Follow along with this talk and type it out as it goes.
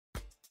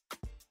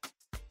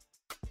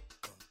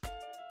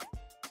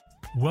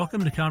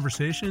Welcome to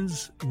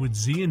Conversations with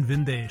Zi and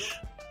Vindesh,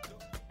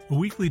 a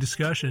weekly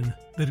discussion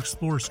that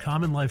explores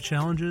common life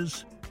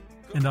challenges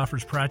and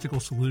offers practical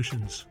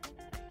solutions.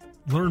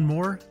 Learn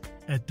more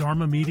at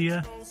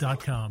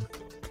dharmamedia.com.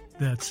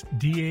 That's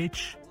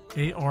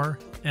DHARMA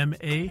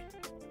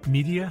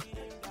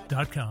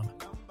media.com.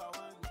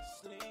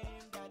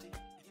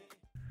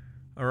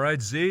 All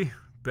right, Z,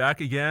 back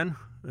again.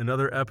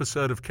 Another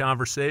episode of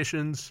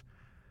Conversations.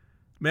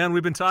 Man,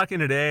 we've been talking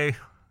today.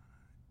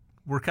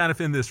 We're kind of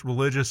in this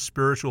religious,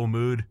 spiritual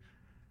mood.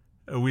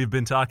 We've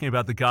been talking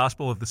about the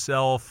gospel of the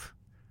self.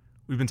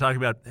 We've been talking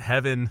about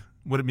heaven,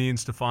 what it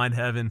means to find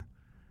heaven.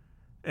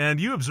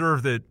 And you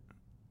observe that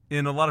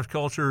in a lot of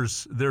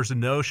cultures, there's a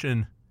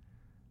notion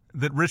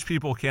that rich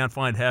people can't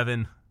find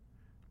heaven,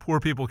 poor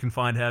people can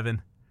find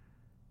heaven.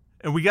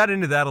 And we got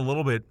into that a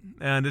little bit,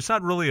 and it's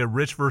not really a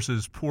rich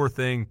versus poor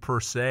thing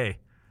per se.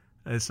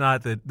 It's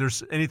not that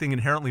there's anything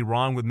inherently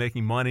wrong with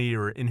making money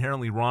or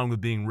inherently wrong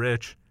with being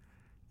rich.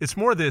 It's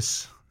more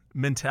this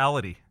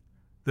mentality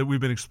that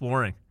we've been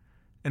exploring,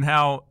 and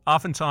how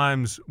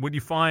oftentimes what you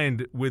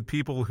find with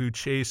people who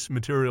chase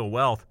material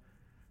wealth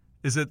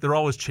is that they're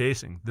always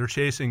chasing. They're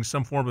chasing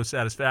some form of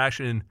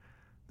satisfaction.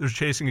 They're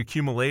chasing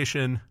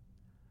accumulation.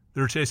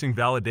 They're chasing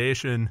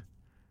validation.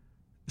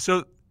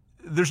 So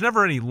there's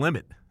never any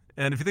limit.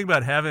 And if you think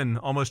about heaven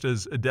almost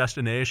as a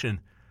destination,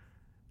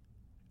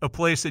 a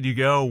place that you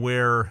go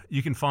where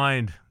you can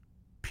find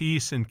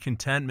peace and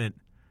contentment,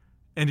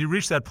 and you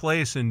reach that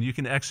place and you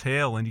can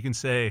exhale and you can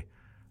say,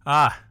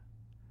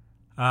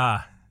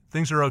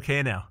 things are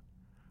okay now.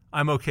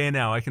 I'm okay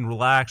now. I can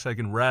relax. I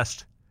can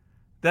rest.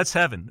 That's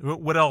heaven.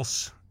 What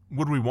else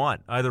would we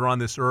want, either on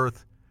this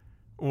earth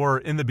or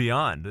in the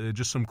beyond?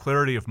 Just some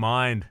clarity of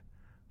mind,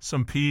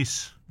 some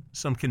peace,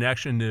 some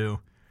connection to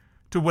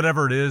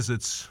whatever it is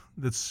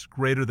that's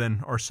greater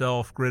than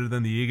ourself, greater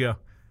than the ego.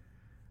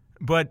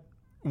 But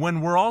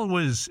when we're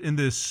always in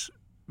this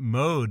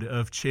mode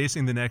of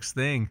chasing the next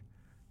thing,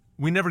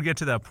 we never get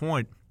to that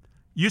point.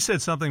 You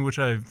said something which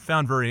I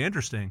found very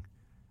interesting.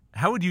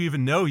 How would you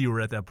even know you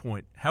were at that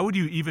point? How would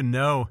you even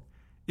know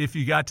if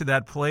you got to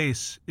that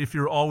place if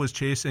you're always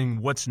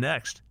chasing what's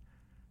next?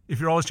 If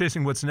you're always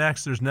chasing what's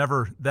next, there's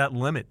never that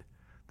limit.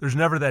 There's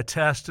never that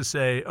test to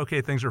say, okay,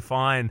 things are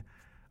fine.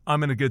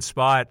 I'm in a good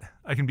spot.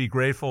 I can be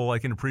grateful. I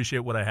can appreciate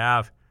what I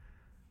have.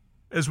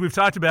 As we've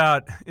talked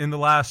about in the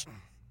last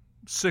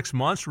 6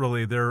 months,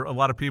 really, there are a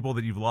lot of people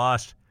that you've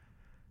lost.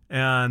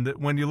 And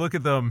when you look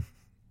at them,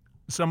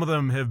 some of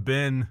them have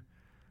been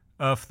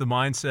of the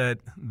mindset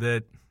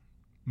that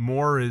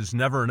more is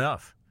never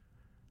enough.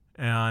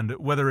 And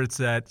whether it's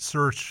that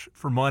search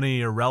for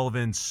money or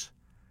relevance,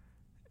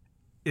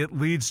 it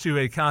leads to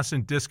a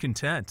constant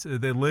discontent.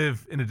 They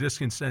live in a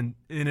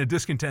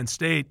discontent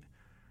state.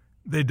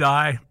 They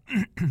die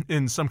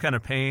in some kind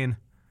of pain.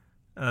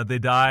 They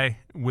die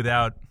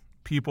without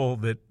people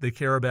that they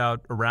care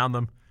about around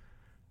them.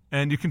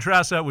 And you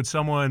contrast that with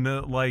someone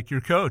like your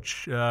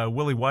coach,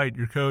 Willie White,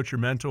 your coach, your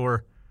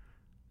mentor,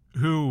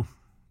 who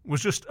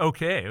was just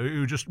okay,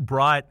 who just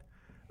brought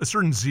a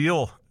certain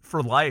zeal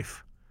for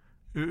life,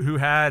 who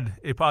had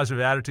a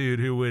positive attitude,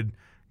 who would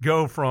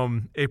go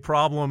from a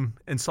problem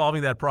and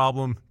solving that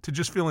problem to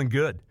just feeling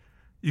good.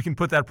 You can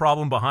put that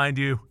problem behind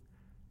you,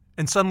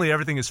 and suddenly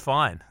everything is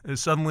fine.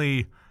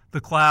 Suddenly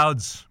the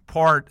clouds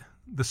part,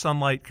 the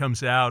sunlight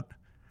comes out,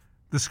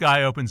 the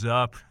sky opens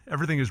up,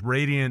 everything is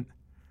radiant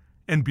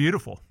and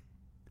beautiful.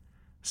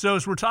 So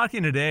as we're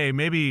talking today,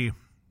 maybe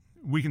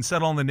we can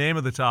settle on the name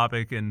of the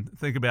topic and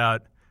think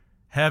about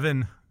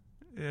heaven.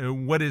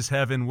 What is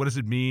heaven? What does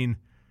it mean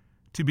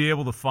to be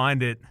able to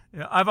find it?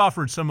 I've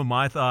offered some of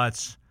my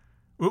thoughts.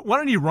 Why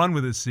don't you run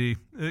with this, Z?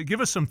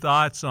 Give us some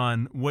thoughts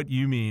on what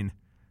you mean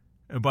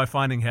by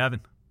finding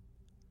heaven.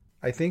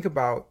 I think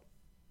about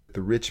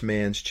the rich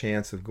man's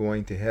chance of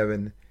going to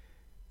heaven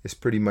is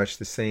pretty much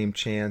the same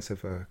chance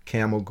of a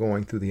camel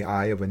going through the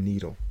eye of a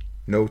needle.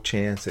 No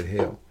chance at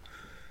hell.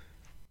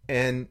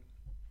 And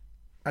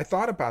I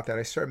thought about that.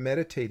 I started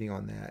meditating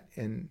on that.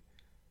 And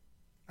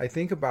I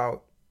think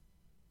about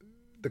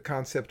the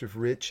concept of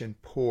rich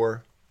and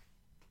poor.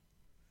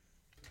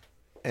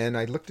 And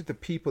I looked at the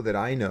people that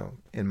I know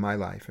in my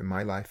life and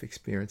my life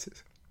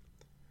experiences.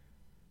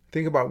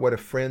 Think about what a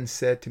friend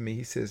said to me.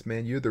 He says,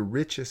 "Man, you're the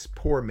richest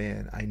poor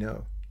man I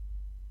know."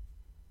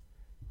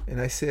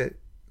 And I said,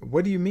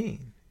 "What do you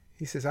mean?"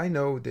 He says, "I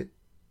know that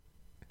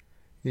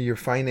your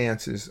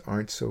finances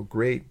aren't so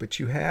great, but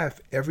you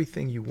have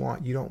everything you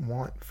want. You don't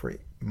want for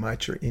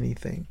much or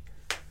anything.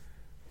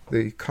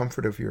 The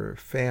comfort of your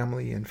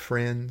family and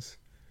friends.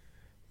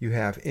 You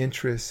have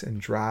interests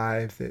and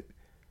drive that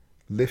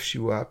lifts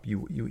you up.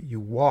 You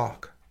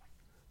walk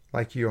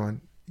like you're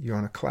on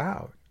a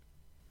cloud."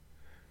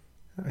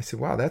 I said,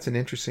 "Wow, that's an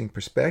interesting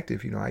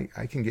perspective.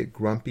 I can get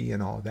grumpy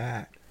and all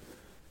that."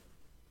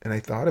 And I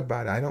thought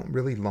about it. I don't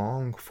really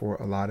long for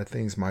a lot of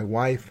things. My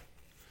wife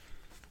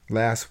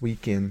last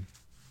weekend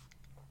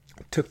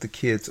took the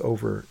kids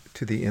over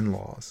to the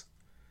in-laws.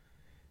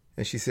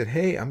 And she said,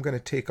 "Hey, I'm going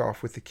to take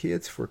off with the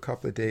kids for a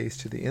couple of days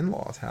to the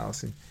in-laws'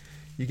 house. And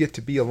You get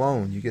to be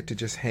alone. You get to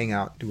just hang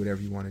out, do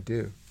whatever you want to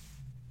do.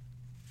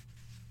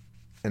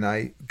 And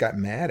I got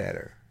mad at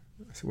her.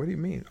 I said, what do you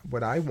mean?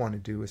 What I want to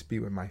do is be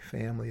with my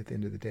family at the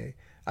end of the day.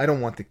 I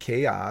don't want the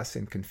chaos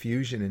and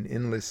confusion and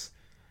endless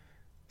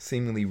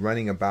seemingly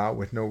running about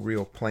with no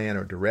real plan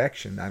or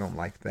direction. I don't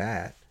like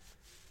that.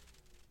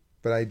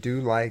 But I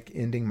do like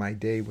ending my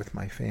day with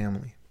my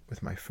family,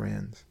 with my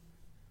friends.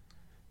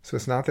 So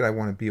it's not that I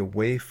want to be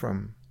away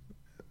from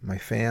my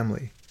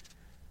family.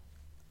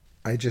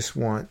 I just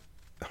want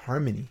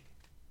harmony.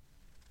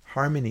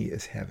 Harmony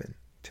is heaven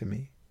to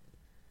me.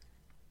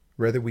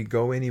 Whether we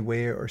go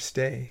anywhere or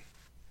stay,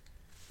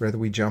 whether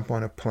we jump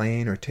on a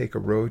plane or take a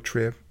road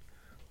trip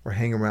or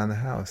hang around the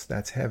house,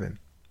 that's heaven.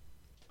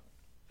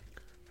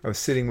 I was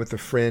sitting with a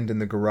friend in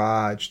the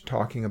garage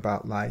talking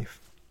about life.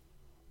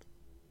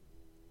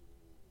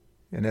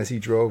 And as he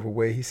drove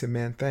away, he said,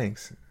 man,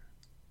 thanks.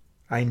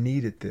 I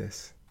needed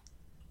this.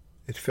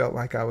 It felt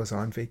like I was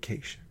on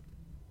vacation.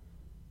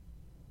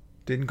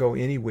 Didn't go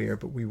anywhere,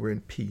 but we were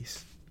in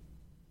peace.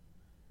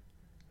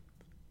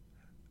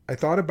 I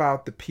thought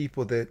about the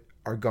people that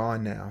are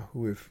gone now,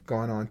 who have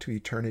gone on to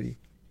eternity,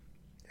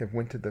 have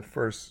went to the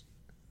first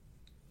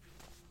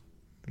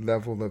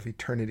level of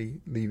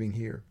eternity leaving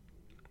here.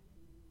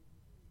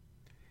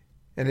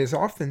 And as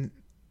often,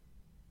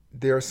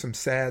 there are some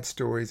sad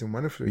stories and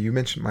wonderful. You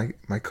mentioned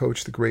my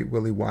coach, the great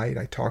Willie White.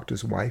 I talked to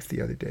his wife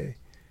the other day.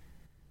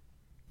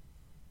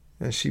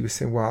 And she was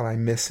saying, well, I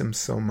miss him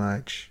so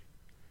much,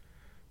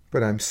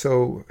 but I'm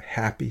so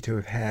happy to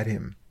have had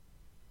him.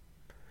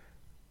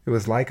 It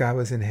was like I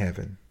was in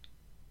heaven.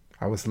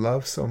 I was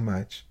loved so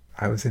much,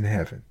 I was in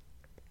heaven.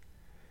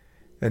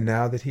 And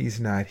now that he's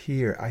not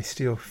here, I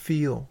still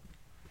feel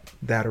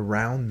that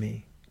around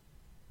me.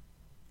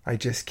 I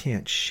just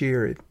can't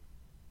share it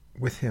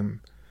with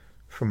him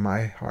from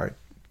my heart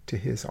to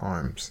his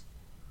arms.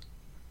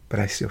 But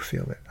I still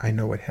feel it. I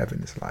know what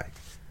heaven is like,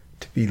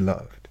 to be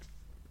loved.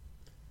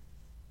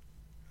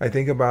 I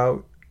think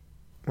about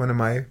one of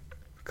my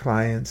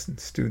clients and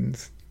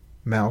students,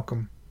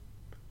 Malcolm.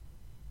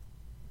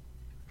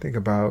 Think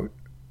about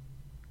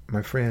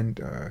my friend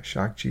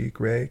Shakji,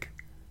 Greg,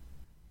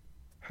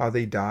 how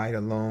they died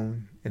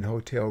alone in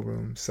hotel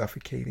rooms,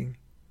 suffocating,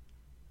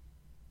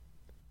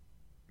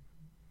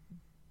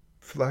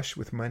 flush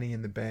with money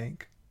in the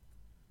bank,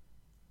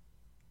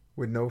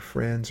 with no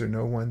friends or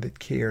no one that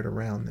cared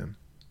around them.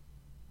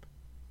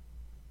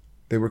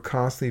 They were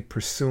constantly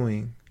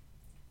pursuing,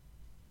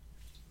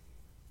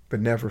 but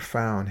never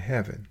found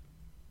heaven.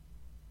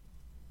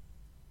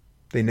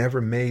 They never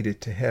made it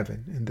to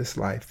heaven. In this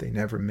life, they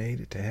never made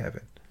it to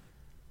heaven.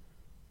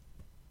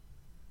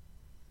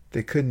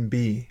 They couldn't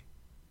be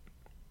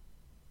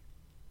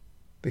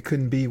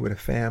with a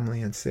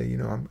family and say,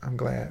 I'm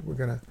glad. We're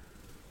going to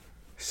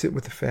sit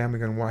with the family,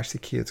 we're going to watch the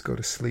kids go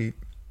to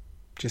sleep,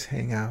 just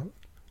hang out,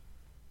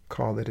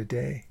 call it a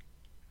day,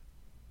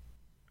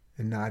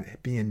 and not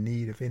be in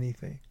need of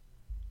anything.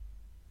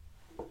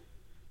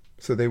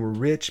 So they were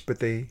rich, but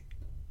they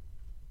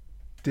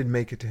didn't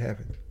make it to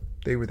heaven.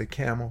 They were the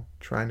camel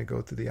trying to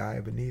go through the eye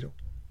of a needle.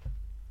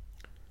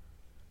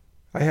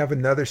 I have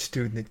another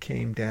student that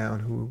came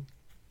down who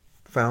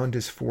found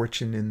his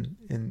fortune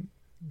in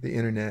the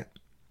internet.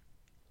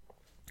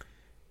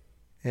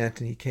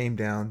 Anthony came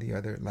down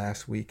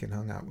last week and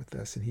hung out with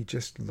us, and he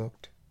just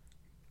looked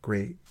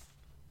great.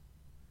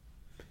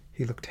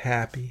 He looked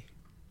happy,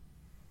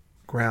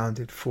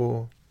 grounded,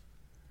 full.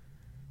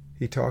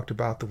 He talked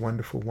about the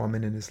wonderful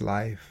woman in his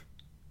life,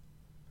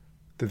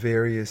 the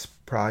various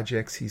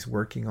projects he's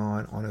working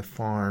on a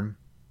farm.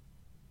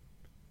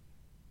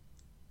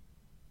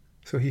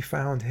 So he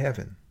found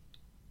heaven.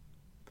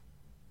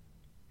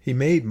 He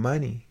made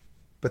money,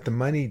 but the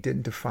money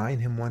didn't define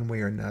him one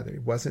way or another.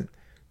 It wasn't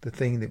the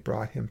thing that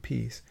brought him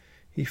peace.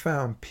 He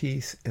found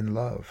peace in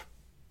love.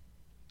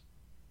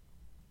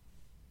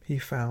 He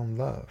found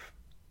love.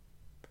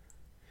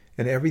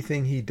 And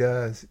everything he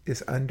does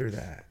is under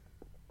that.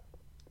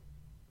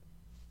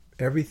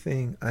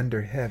 Everything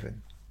under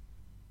heaven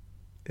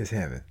is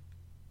heaven.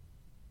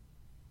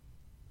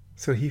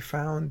 So he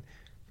found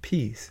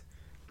peace.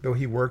 Though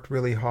he worked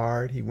really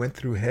hard, he went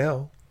through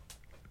hell.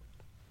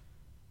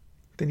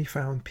 Then he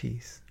found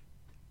peace.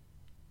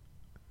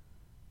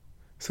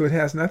 So it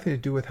has nothing to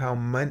do with how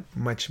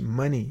much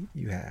money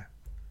you have.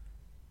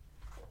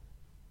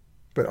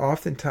 But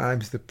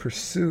oftentimes the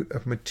pursuit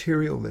of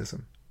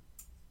materialism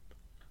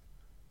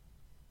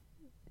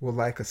will,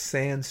 like a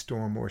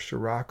sandstorm or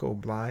Scirocco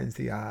blinds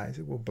the eyes.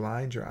 It will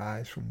blind your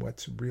eyes from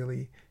what's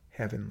really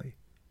heavenly.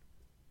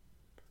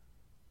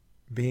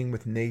 Being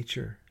with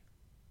nature,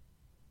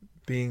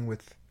 being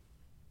with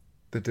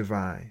the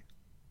divine.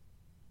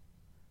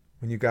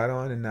 When you got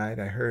on tonight,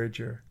 I heard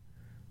your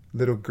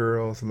little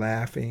girls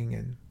laughing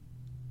and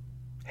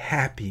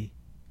happy,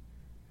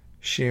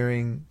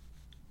 sharing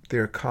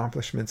their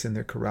accomplishments in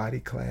their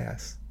karate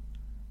class.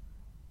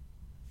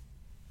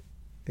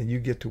 And you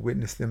get to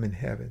witness them in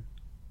heaven.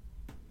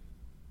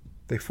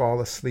 They fall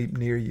asleep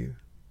near you,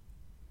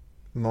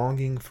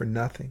 longing for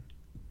nothing,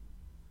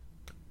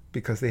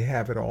 because they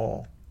have it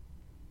all.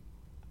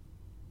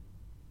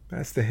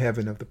 That's the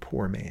heaven of the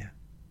poor man.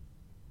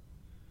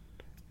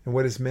 And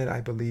what is meant,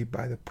 I believe,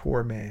 by the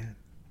poor man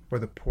or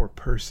the poor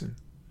person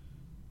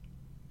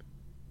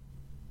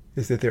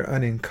is that they're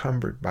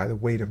unencumbered by the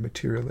weight of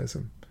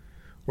materialism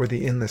or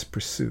the endless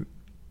pursuit.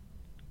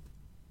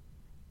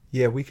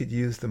 Yeah, we could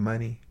use the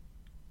money,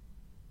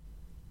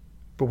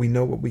 but we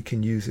know what we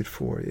can use it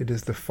for. It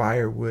is the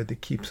firewood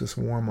that keeps us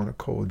warm on a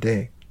cold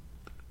day.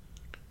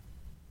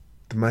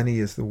 The money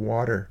is the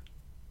water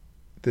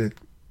that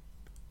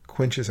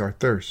quenches our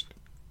thirst.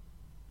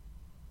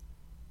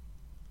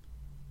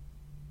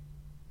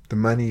 The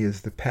money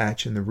is the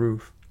patch in the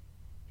roof.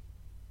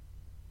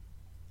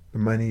 The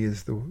money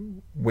is the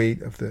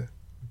weight of the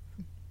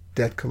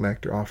debt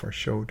collector off our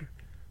shoulder.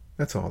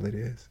 That's all it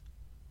is.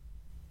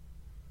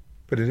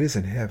 But it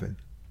isn't heaven.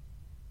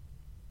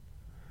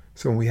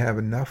 So when we have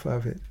enough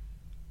of it,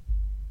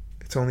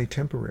 it's only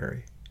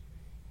temporary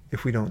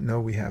if we don't know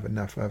we have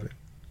enough of it.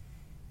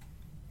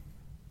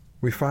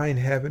 We find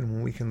heaven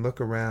when we can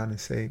look around and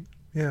say,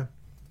 yeah,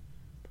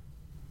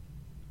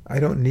 I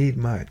don't need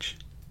much.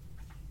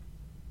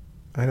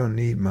 I don't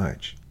need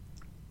much.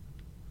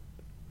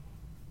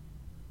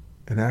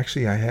 And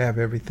actually, I have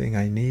everything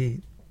I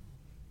need.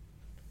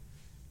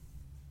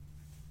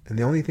 And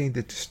the only thing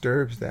that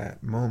disturbs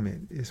that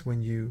moment is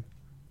when you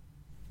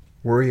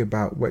worry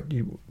about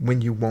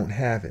when you won't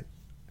have it,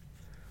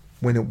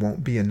 when it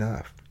won't be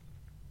enough.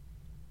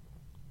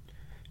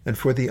 And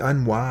for the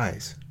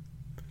unwise,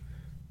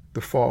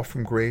 the fall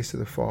from grace or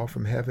the fall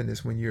from heaven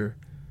is when you're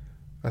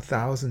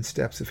 1,000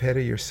 steps ahead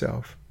of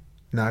yourself,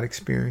 not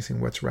experiencing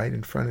what's right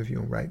in front of you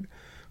and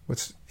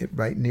what's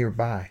right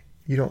nearby.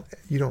 You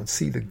don't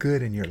see the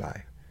good in your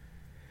life.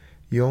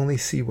 You only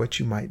see what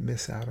you might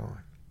miss out on.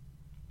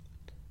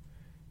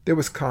 There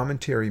was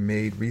commentary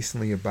made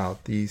recently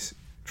about these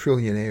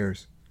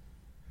trillionaires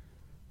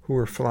who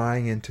are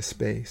flying into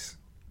space.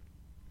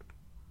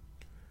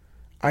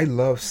 I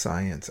love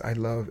science. I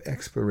love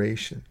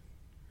exploration.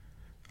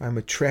 I'm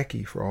a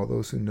Trekkie for all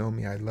those who know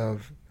me. I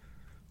love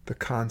the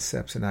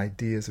concepts and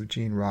ideas of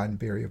Gene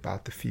Roddenberry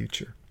about the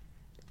future.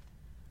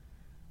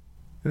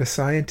 And a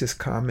scientist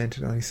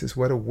commented on, he says,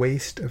 what a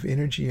waste of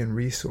energy and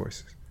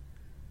resources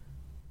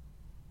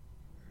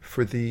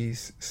for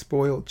these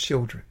spoiled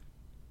children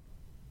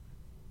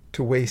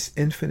to waste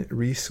infinite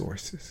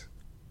resources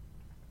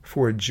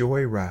for a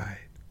joyride,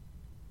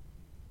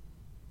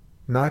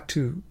 not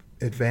to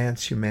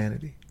advance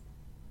humanity,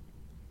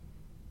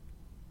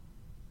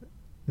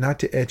 not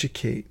to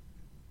educate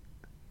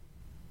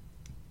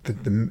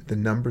the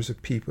numbers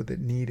of people that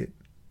need it,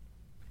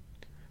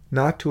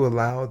 not to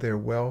allow their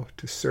wealth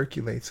to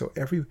circulate so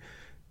everyone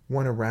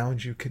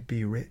around you could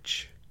be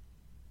rich.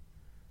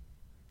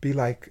 Be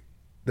like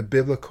the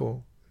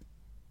biblical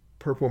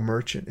purple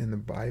merchant in the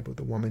Bible,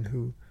 the woman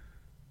who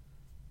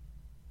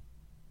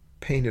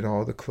painted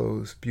all the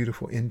clothes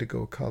beautiful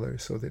indigo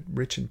colors so that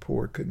rich and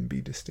poor couldn't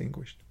be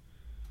distinguished.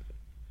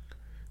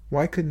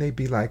 Why couldn't they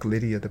be like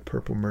Lydia, the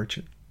purple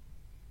merchant,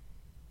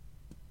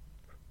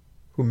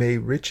 who made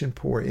rich and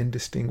poor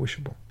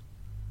indistinguishable?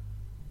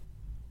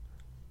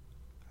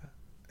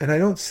 And I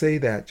don't say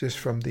that just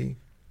from the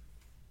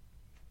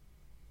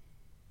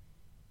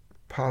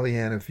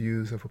Pollyanna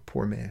views of a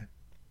poor man.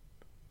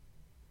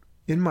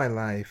 In my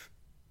life,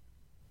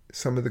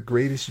 some of the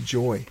greatest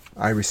joy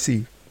I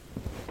receive,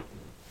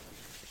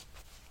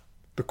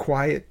 the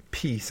quiet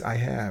peace I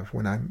have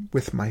when I'm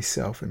with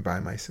myself and by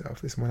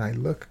myself, is when I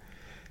look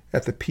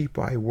at the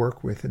people I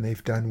work with and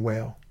they've done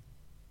well.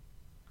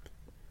 I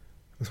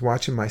was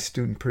watching my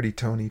student Pretty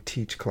Tony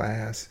teach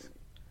class,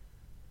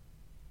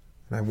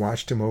 and I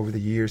watched him over the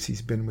years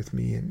he's been with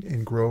me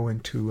and grow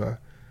into a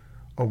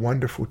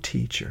wonderful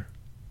teacher.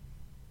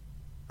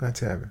 That's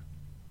heaven.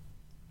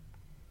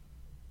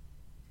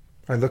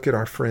 I look at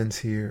our friends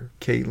here,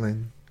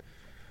 Caitlin,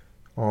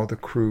 all the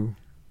crew,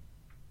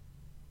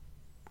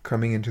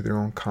 coming into their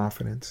own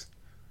confidence,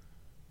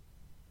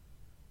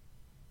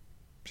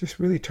 just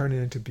really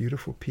turning into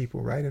beautiful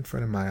people right in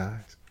front of my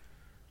eyes.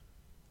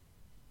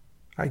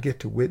 I get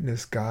to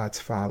witness God's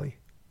folly.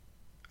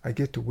 I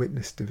get to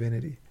witness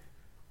divinity.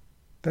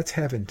 That's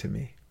heaven to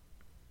me.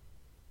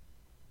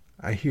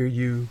 I hear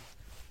you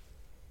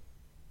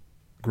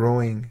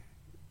growing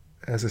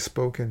as a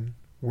spoken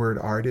word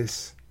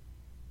artist.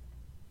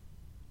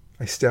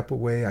 I step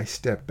away, I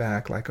step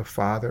back like a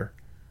father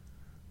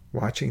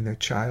watching their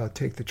child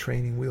take the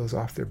training wheels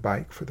off their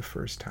bike for the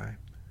first time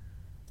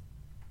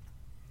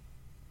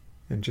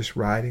and just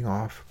riding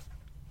off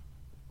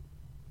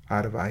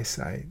out of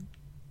eyesight.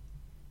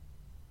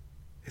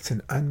 It's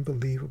an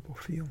unbelievable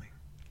feeling.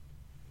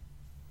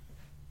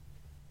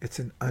 It's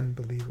an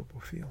unbelievable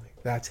feeling.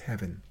 That's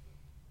heaven.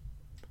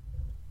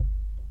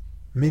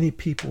 Many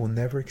people will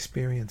never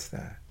experience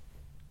that.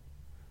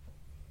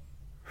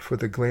 For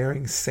the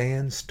glaring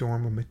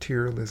sandstorm of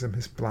materialism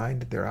has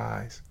blinded their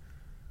eyes,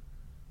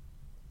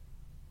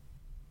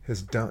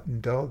 has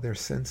dulled their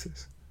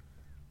senses,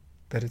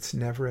 that it's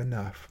never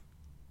enough.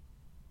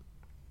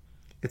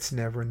 It's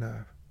never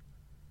enough.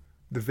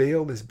 The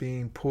veil is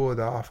being pulled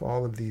off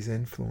all of these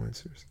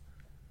influencers.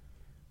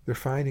 They're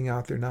finding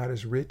out they're not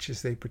as rich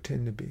as they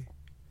pretend to be.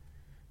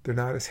 They're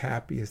not as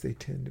happy as they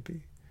tend to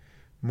be.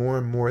 More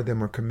and more of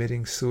them are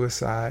committing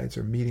suicides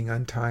or meeting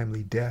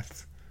untimely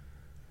deaths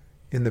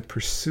in the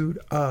pursuit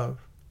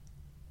of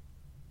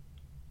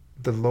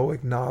the low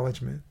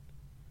acknowledgement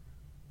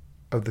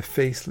of the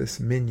faceless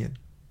minion,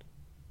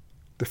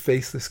 the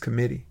faceless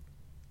committee.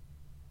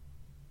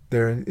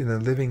 They're in a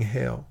living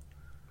hell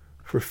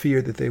for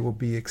fear that they will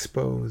be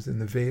exposed in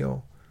the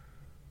veil.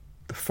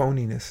 The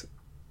phoniness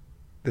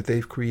that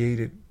they've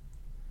created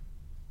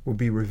will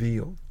be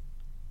revealed.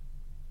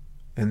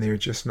 And they're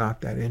just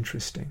not that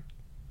interesting,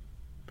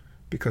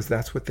 because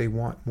that's what they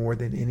want more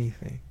than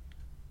anything.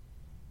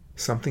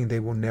 Something they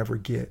will never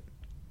get,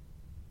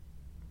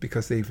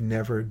 because they've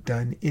never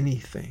done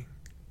anything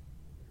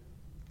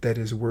that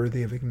is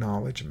worthy of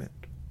acknowledgement.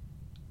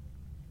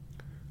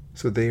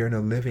 So they are in a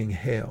living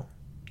hell,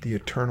 the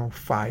eternal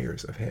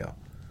fires of hell,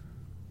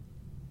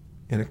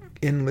 in an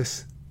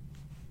endless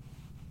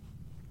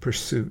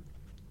pursuit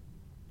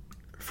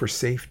for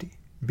safety,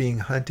 being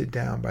hunted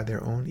down by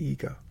their own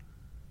ego.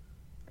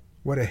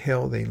 What a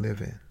hell they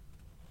live in.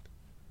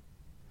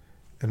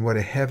 And what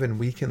a heaven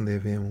we can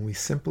live in when we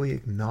simply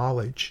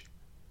acknowledge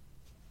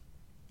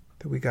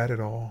that we got it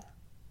all.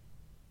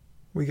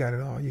 We got it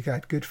all. You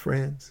got good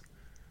friends.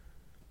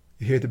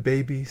 You hear the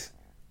babies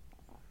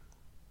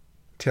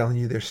telling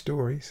you their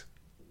stories.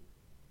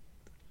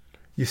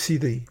 You see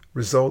the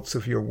results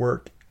of your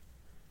work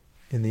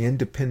in the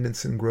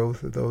independence and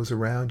growth of those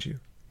around you.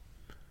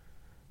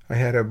 I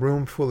had a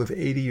room full of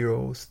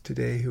 80-year-olds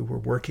today who were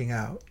working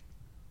out,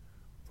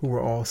 who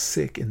were all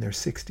sick in their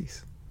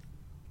 60s.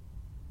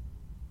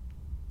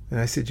 And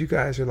I said, you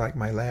guys are like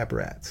my lab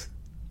rats.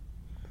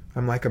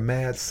 I'm like a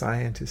mad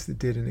scientist that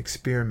did an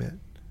experiment,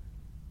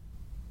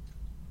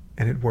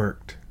 and it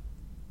worked.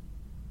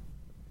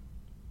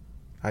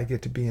 I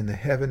get to be in the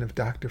heaven of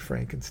Dr.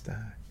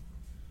 Frankenstein.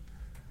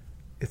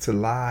 It's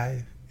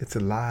alive, it's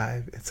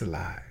alive, it's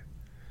alive.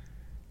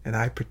 And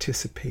I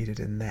participated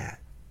in that.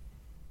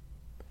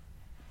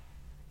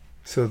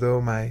 So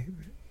though my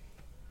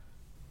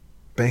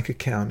bank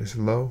account is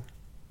low,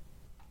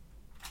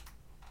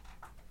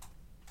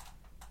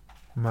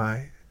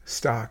 my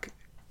stock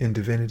in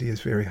divinity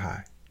is very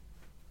high.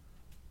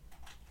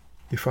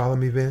 You follow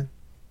me, Vin?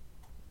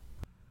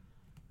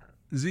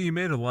 Z, you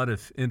made a lot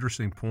of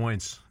interesting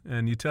points,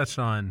 and you touched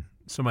on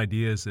some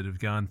ideas that have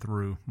gone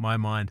through my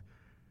mind.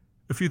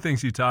 A few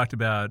things you talked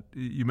about.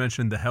 You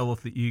mentioned the hell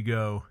of the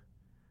ego.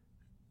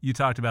 You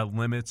talked about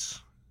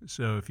limits.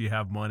 So if you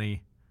have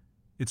money,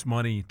 it's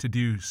money to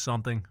do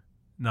something,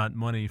 not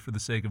money for the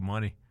sake of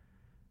money.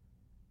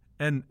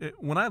 And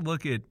when I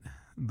look at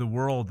the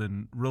world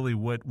and really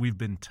what we've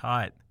been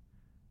taught,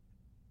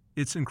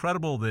 it's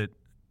incredible that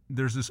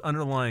there's this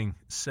underlying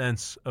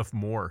sense of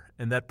more,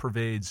 and that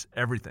pervades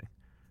everything.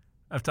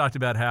 I've talked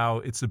about how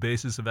it's the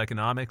basis of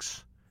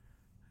economics.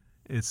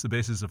 It's the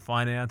basis of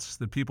finance,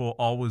 that people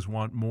always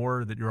want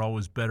more, that you're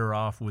always better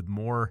off with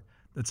more.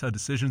 That's how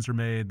decisions are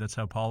made. That's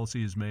how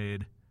policy is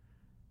made.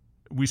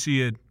 We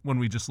see it when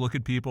we just look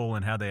at people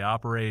and how they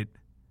operate,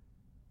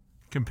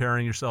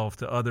 comparing yourself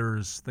to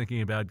others,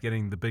 thinking about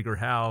getting the bigger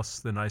house,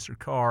 the nicer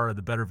car,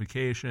 the better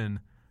vacation,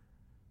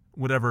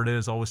 whatever it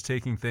is, always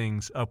taking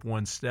things up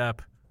one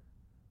step.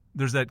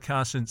 There's that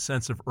constant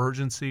sense of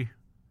urgency.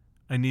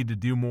 I need to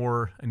do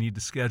more. I need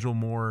to schedule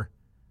more.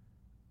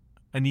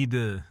 I need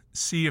to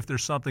see if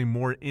there's something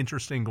more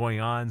interesting going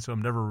on, so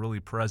I'm never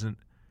really present.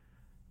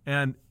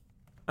 And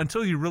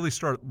until you really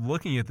start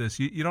looking at this,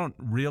 you don't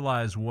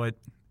realize what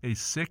a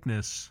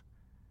sickness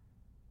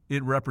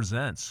it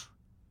represents.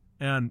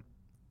 And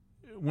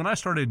when I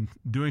started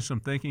doing some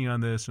thinking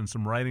on this and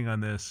some writing on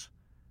this,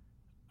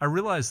 I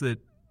realized that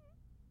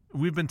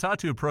we've been taught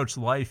to approach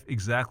life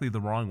exactly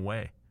the wrong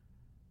way.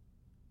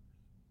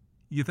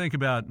 You think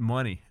about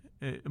money.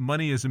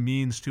 Money is a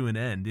means to an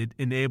end. It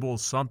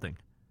enables something.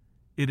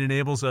 It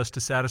enables us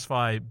to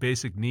satisfy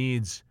basic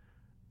needs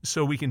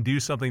so we can do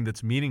something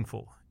that's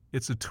meaningful.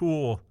 It's a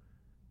tool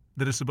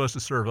that is supposed to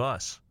serve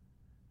us.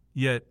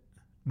 Yet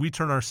we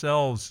turn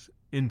ourselves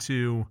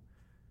into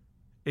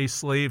a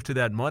slave to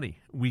that money.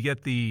 We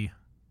get the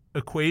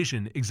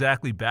equation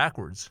exactly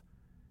backwards.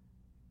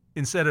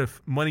 Instead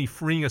of money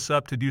freeing us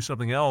up to do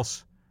something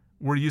else,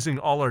 we're using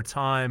all our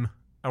time,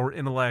 our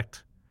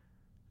intellect,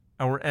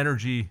 our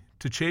energy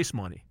to chase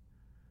money.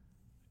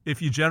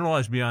 If you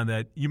generalize beyond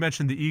that, you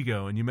mentioned the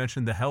ego and you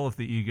mentioned the hell of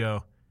the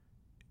ego.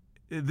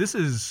 This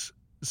is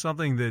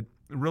something that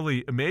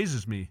really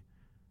amazes me.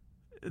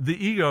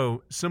 The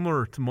ego,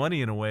 similar to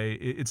money in a way,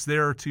 it's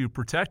there to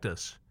protect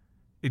us.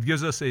 It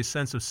gives us a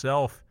sense of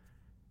self.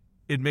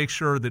 It makes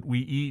sure that we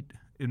eat.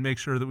 It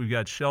makes sure that we've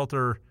got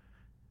shelter.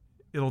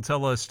 It'll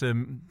tell us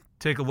to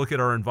take a look at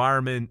our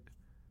environment,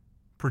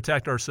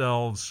 protect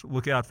ourselves,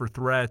 look out for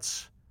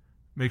threats,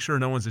 make sure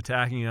no one's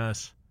attacking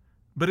us.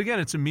 But again,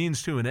 it's a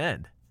means to an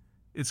end.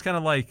 It's kind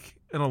of like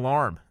an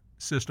alarm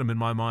system in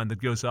my mind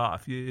that goes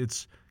off.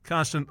 It's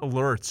constant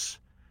alerts,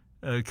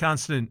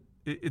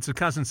 it's a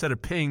constant set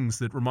of pings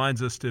that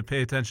reminds us to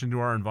pay attention to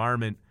our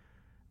environment,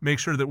 make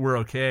sure that we're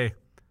okay.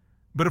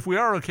 But if we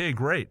are okay,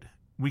 great.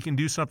 We can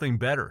do something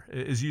better.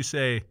 As you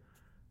say,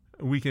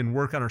 we can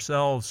work on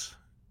ourselves.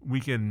 We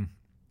can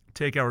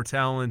take our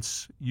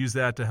talents, use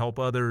that to help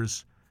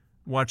others,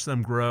 watch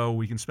them grow.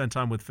 We can spend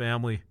time with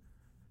family.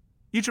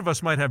 Each of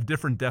us might have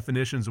different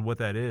definitions of what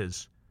that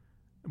is.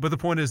 But the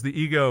point is the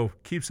ego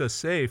keeps us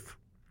safe,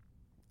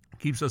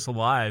 keeps us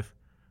alive,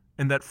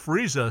 and that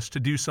frees us to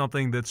do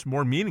something that's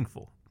more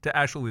meaningful, to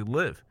actually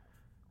live.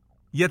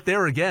 Yet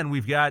there again,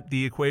 we've got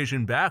the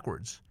equation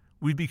backwards.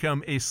 We've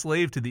become a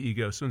slave to the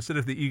ego. So instead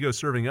of the ego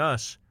serving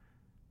us,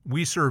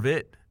 we serve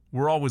it.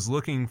 We're always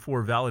looking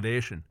for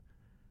validation.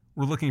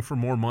 We're looking for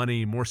more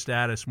money, more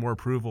status, more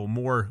approval,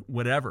 more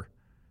whatever.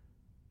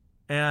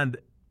 And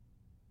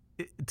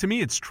to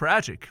me, it's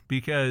tragic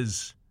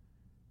because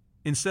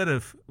instead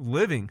of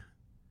living,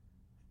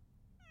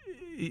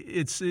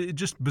 it's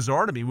just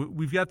bizarre to me.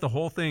 We've got the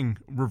whole thing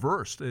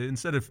reversed.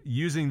 Instead of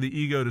using the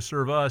ego to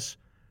serve us,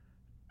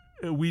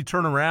 we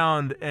turn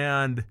around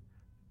and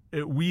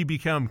we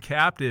become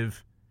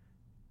captive,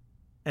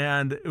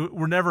 and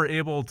we're never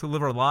able to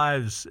live our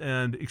lives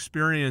and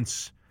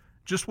experience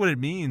just what it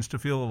means to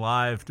feel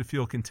alive, to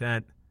feel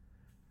content.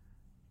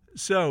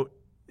 So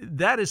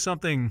that is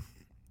something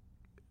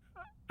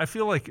I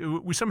feel like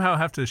we somehow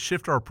have to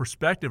shift our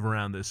perspective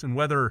around this, and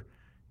whether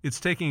it's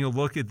taking a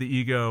look at the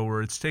ego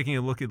or it's taking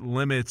a look at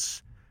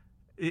limits.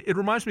 It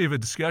reminds me of a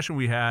discussion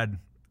we had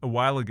a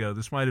while ago.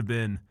 This might have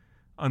been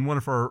on one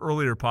of our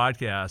earlier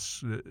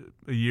podcasts,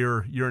 a year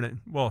and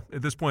well,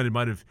 at this point, it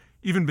might have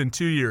even been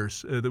 2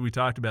 years that we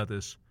talked about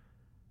this.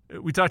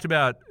 We talked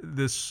about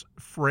this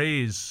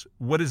phrase,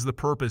 what is the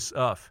purpose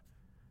of?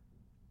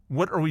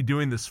 What are we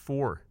doing this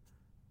for?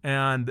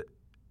 And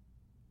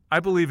I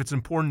believe it's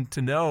important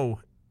to know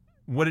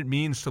what it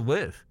means to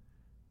live.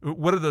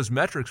 What are those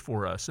metrics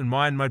for us? And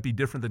mine might be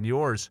different than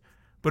yours.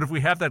 But if we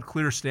have that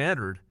clear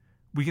standard,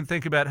 we can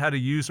think about how to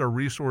use our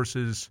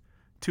resources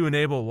to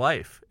enable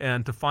life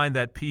and to find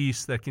that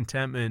peace, that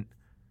contentment,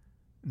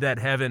 that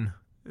heaven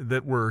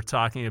that we're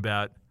talking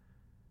about.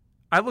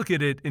 I look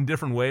at it in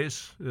different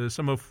ways.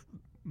 Some of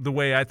the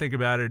way I think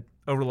about it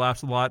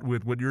overlaps a lot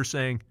with what you're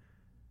saying.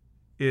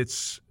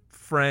 It's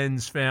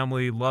friends,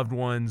 family, loved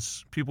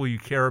ones, people you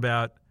care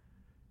about.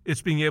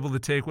 It's being able to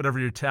take whatever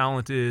your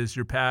talent is,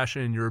 your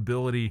passion, your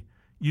ability,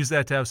 use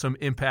that to have some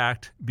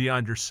impact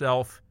beyond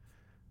yourself.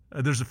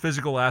 There's a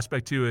physical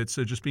aspect to it,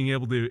 so just being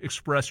able to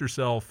express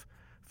yourself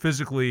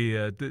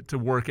physically, to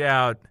work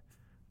out,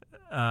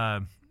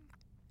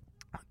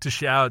 to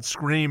shout,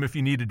 scream if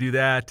you need to do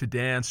that, to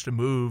dance, to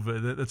move.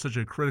 That's such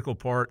a critical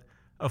part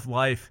of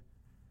life.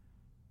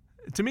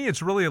 To me,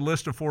 it's really a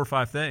list of 4 or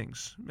 5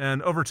 things.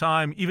 And over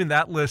time, even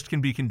that list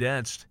can be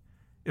condensed.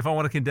 If I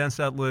want to condense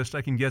that list,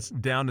 I can get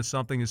down to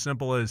something as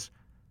simple as,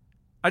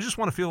 I just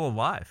want to feel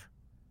alive.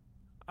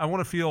 I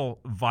want to feel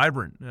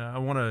vibrant. I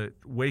want to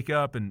wake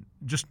up and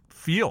just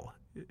feel.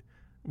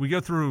 We go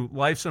through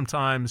life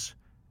sometimes,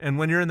 and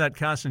when you're in that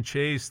constant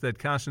chase, that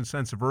constant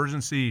sense of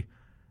urgency,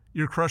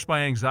 you're crushed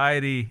by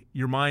anxiety,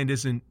 your mind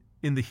isn't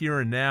in the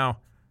here and now,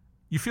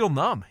 you feel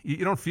numb.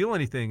 You don't feel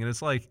anything. And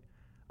it's like,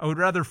 I would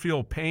rather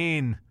feel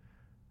pain,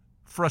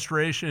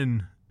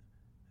 frustration,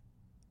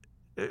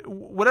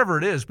 whatever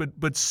it is,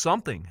 but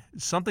something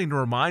to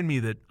rmind me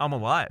that I'm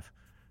alive.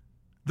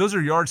 Those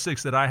are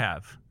yardsticks that I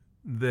have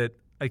that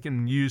I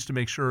can use to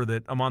make sure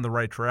that I'm on the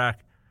right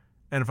track.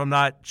 And if I'm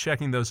not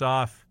checking those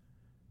off,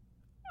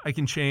 I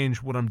can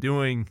change what I'm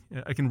doing.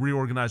 I can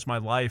reorganize my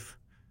life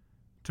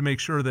to make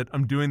sure that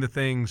I'm doing the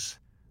things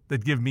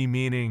that give me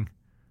meaning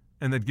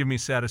and that give me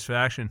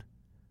satisfaction.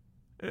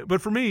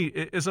 But for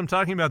me, as I'm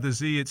talking about the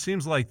Z, it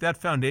seems like that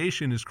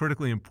foundation is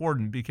critically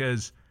important,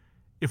 because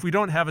if we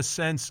don't have a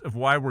sense of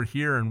why we're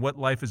here and what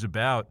life is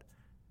about,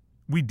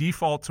 we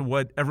default to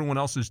what everyone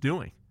else is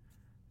doing.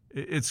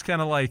 It's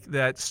kind of like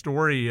that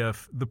story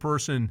of the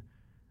person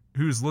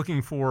who's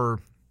looking for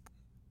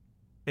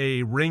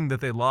a ring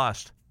that they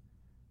lost,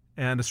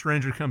 and a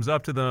stranger comes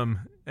up to them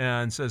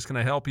and says, "Can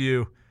I help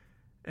you?"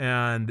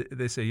 And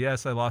they say,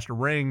 "Yes, I lost a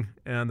ring,"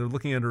 and they're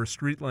looking under a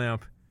street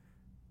lamp.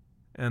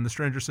 And the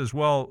stranger says,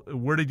 "Well,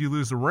 where did you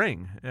lose the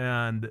ring?"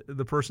 And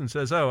the person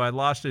says, "Oh, I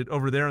lost it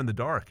over there in the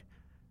dark."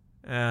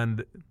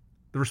 And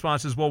the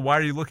response is, "Well, why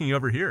are you looking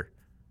over here?"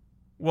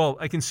 "Well,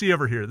 I can see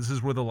over here. This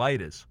is where the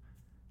light is."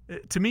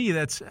 To me,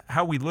 that's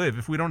how we live.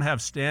 If we don't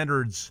have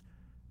standards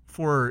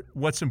for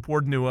what's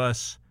important to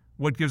us,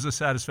 what gives us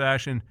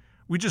satisfaction,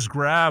 we just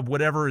grab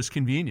whatever is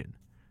convenient.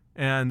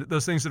 And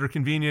those things that are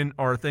convenient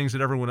are things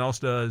that everyone else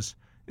does.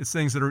 It's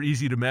things that are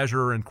easy to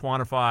measure and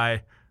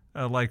quantify,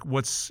 like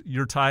what's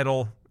your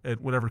title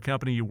at whatever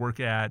company you work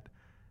at,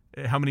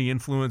 how many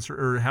influence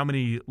or how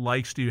many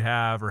likes do you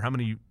have, or how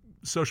many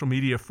social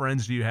media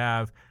friends do you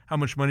have, how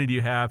much money do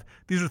you have.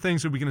 These are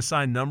things that we can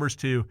assign numbers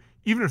to,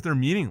 even if they're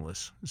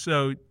meaningless.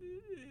 So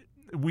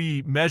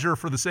we measure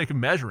for the sake of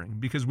measuring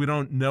because we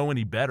don't know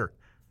any better.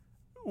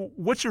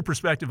 What's your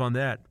perspective on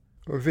that?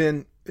 Well,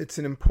 Vin, it's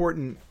an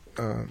important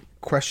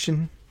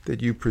question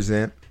that you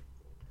present.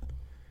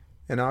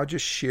 And I'll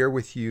just share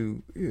with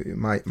you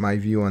my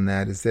view on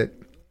that, is that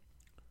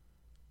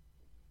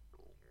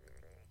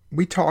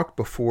we talked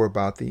before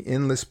about the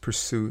endless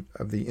pursuit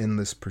of the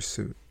endless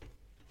pursuit.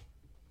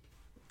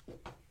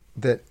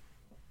 That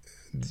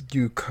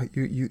you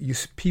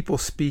people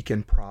speak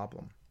in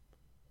problem.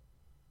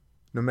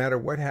 No matter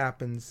what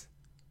happens,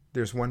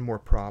 there's one more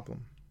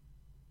problem.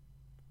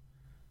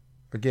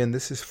 Again,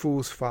 this is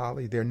fool's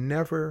folly. They're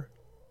never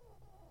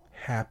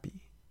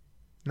happy.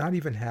 Not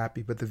even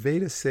happy, but the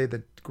Vedas say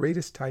the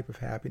greatest type of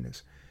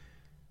happiness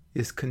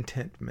is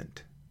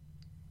contentment.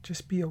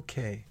 Just be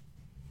okay.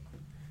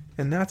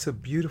 And that's a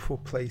beautiful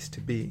place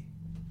to be.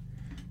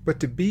 But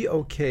to be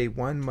okay,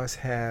 one must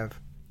have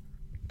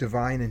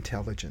divine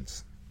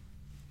intelligence.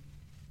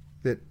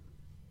 That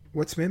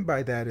what's meant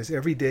by that is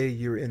every day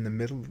you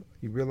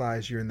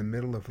realize you're in the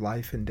middle of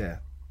life and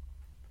death.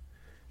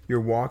 You're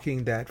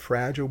walking that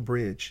fragile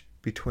bridge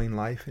between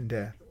life and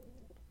death.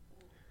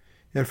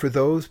 And for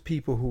those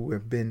people who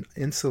have been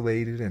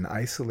insulated and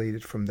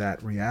isolated from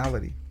that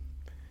reality,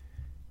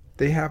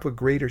 they have a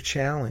greater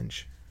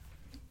challenge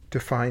to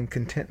find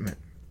contentment.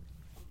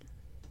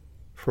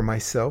 For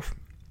myself,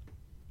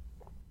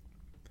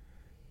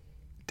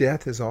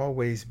 death has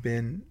always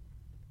been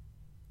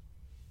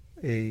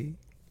a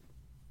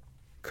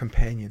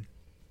companion,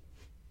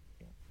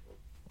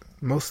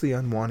 mostly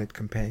unwanted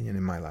companion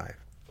in my life.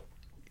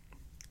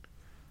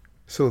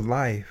 So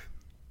life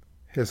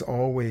has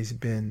always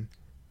been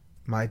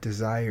my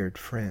desired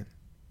friend.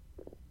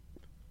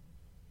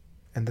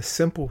 And the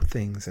simple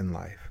things in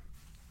life,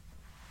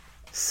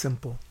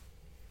 simple,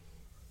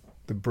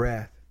 the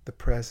breath, the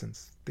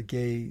presence, the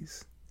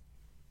gaze,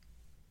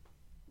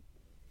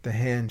 the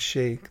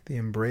handshake, the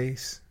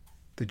embrace,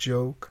 the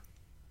joke,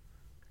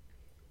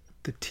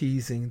 the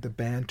teasing, the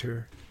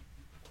banter,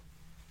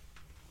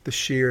 the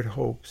shared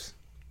hopes.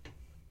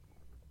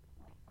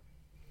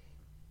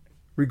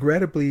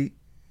 Regrettably,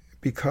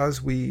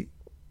 because we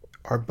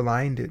are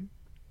blinded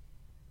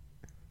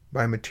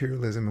by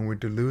materialism and we're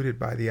deluded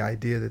by the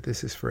idea that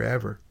this is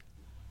forever,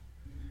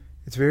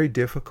 it's very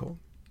difficult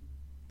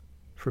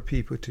for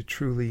people to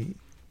truly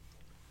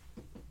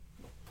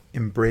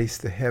embrace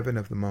the heaven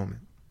of the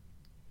moment.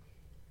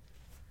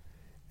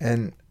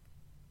 And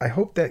I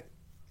hope that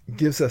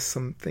gives us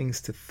some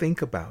things to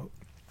think about,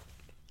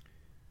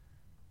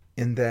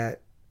 in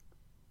that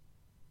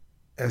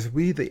as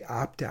we, the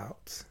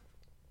opt-outs,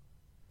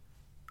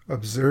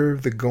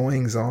 observe the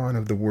goings-on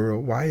of the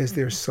world, why is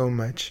there so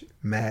much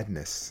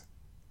madness,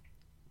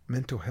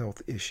 mental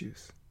health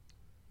issues?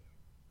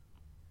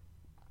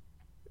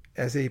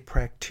 As a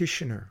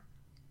practitioner,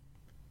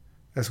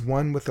 as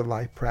one with a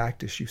life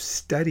practice, you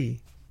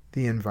study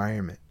the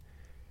environment.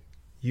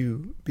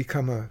 You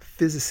become a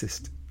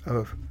physicist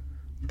of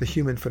the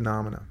human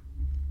phenomena.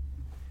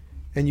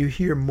 And you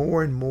hear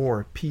more and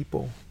more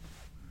people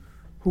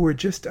who are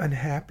just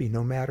unhappy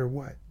no matter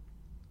what.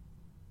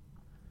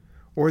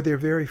 Or they're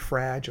very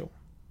fragile,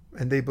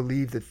 and they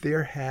believe that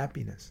their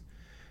happiness,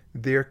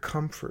 their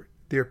comfort,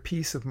 their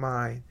peace of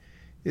mind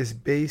is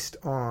based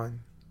on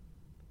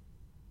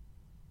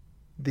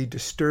the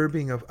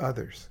disturbing of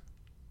others,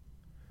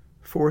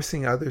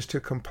 forcing others to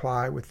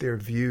comply with their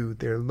view,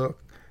 their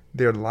look,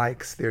 their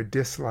likes, their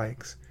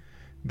dislikes,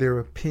 their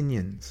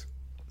opinions.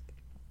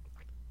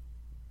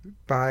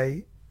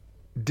 By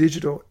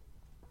digital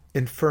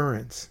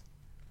inference,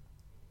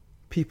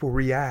 people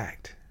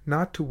react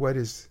not to what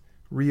is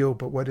real,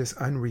 but what is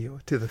unreal,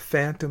 to the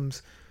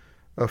phantoms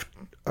of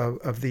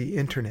the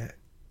internet,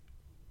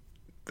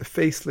 the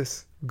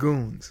faceless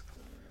goons,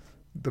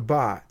 the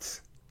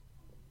bots.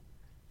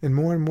 And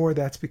more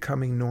that's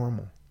becoming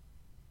normal.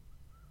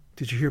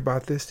 Did you hear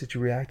about this? Did you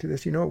react to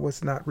this? You know, it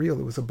was not real.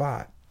 It was a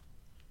bot.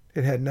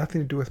 It had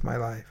nothing to do with my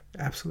life.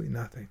 Absolutely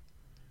nothing.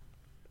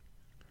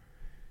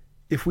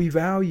 If we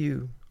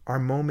value our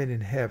moment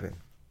in heaven,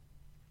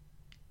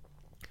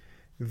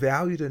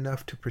 value it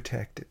enough to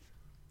protect it,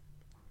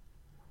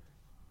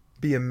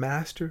 be a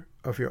master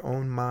of your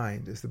own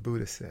mind, as the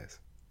Buddha says,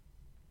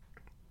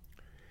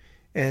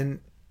 and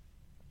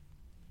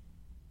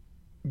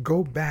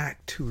go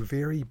back to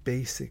very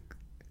basic,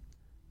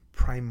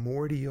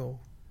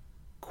 primordial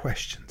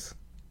questions.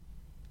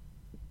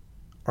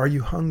 Are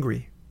you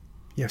hungry?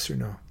 Yes or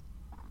no?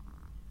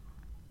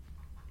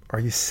 Are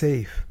you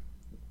safe?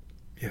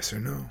 Yes or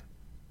no?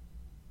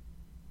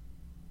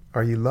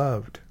 Are you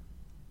loved?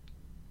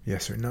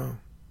 Yes or no?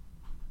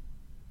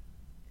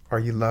 Are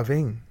you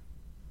loving?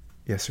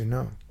 Yes or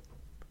no?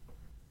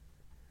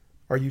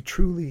 Are you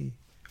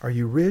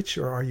rich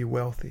or are you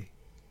wealthy?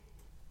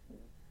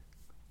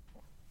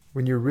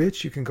 When you're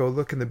rich, you can go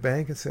look in the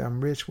bank and say,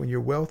 I'm rich. When you're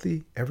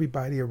wealthy,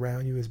 everybody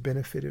around you has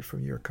benefited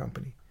from your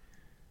company.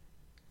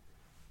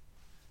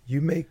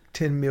 You make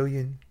 10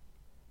 million,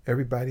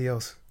 everybody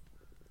else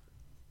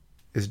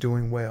is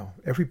doing well.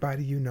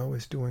 Everybody you know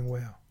is doing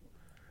well.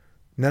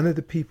 None of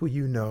the people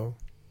you know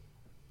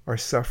are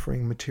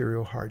suffering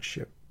material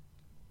hardship.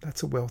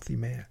 That's a wealthy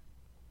man.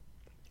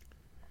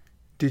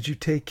 Did you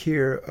take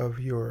care of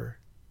your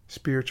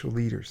spiritual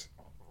leaders?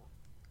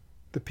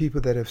 The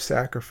people that have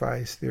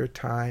sacrificed their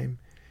time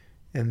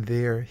and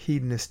their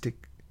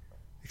hedonistic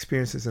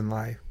experiences in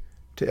life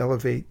to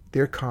elevate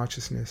their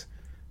consciousness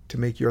to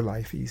make your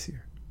life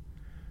easier.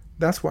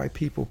 That's why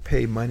people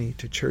pay money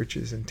to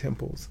churches and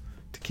temples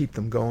to keep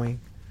them going,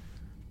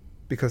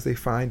 because they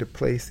find a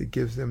place that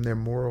gives them their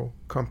moral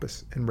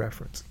compass and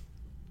reference.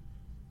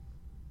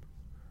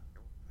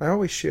 I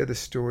always share the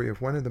story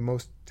of one of the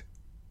most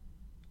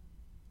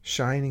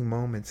shining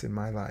moments in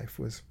my life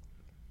was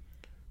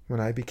when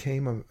I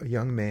became a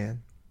young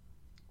man.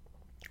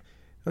 I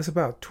was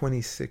about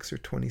 26 or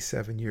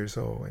 27 years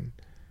old, and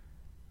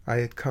I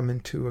had come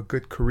into a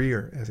good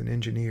career as an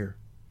engineer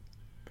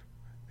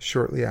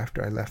shortly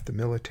after I left the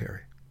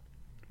military.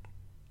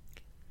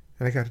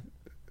 And I got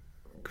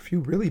a few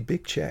really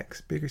big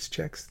checks, biggest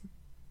checks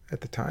at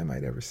the time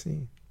I'd ever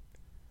seen.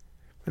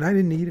 And I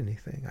didn't need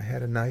anything. I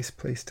had a nice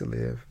place to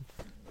live.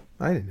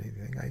 I didn't need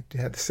anything. I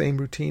had the same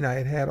routine I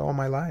had had all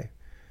my life.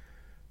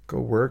 Go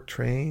work,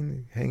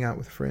 train, hang out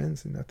with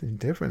friends, and nothing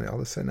different. All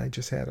of a sudden, I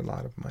just had a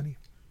lot of money.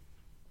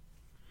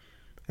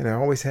 And I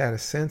always had a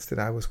sense that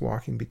I was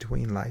walking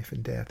between life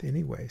and death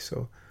anyway.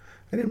 So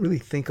I didn't really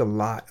think a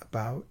lot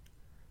about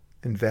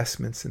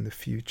investments in the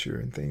future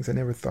and things. I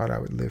never thought I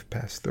would live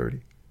past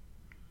 30.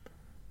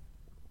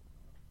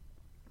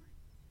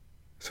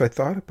 So I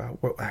thought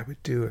about what I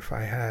would do if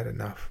I had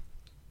enough.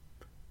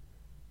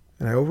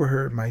 And I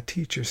overheard my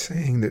teacher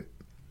saying that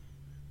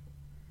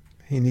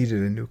he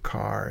needed a new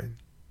car, and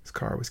his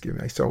car was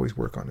given. I used to always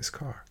work on his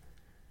car.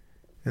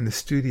 And the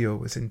studio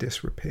was in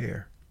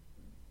disrepair.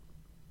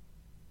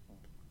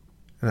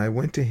 And I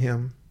went to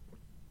him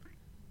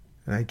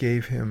and I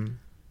gave him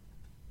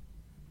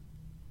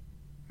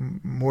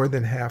more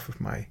than half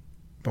of my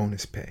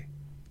bonus pay.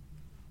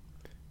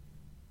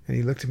 And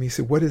he looked at me and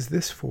said, "What is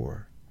this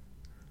for?"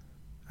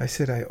 I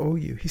said, "I owe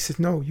you." He said,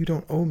 "No, you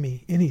don't owe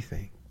me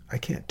anything. I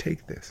can't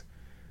take this."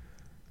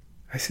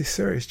 I said,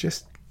 "Sir, it's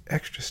just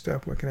extra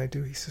stuff. What can I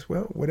do?" He says,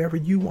 "Well, whatever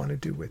you want to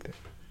do with it."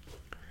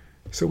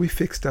 So we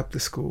fixed up the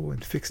school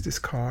and fixed his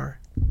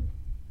car,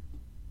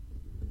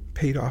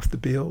 paid off the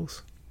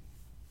bills.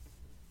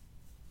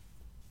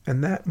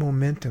 And that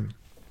momentum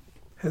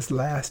has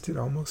lasted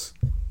almost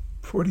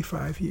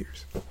 45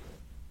 years.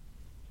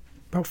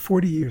 About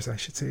 40 years, I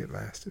should say it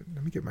lasted.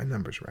 Let me get my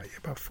numbers right.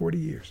 About 40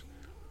 years.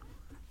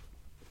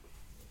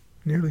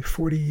 Nearly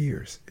 40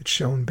 years it's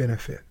shown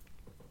benefit.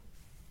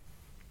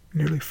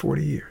 Nearly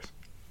 40 years.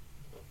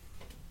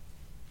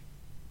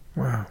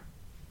 Wow.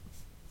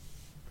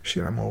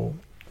 Shit, I'm old.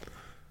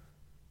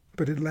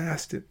 But it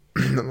lasted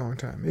a long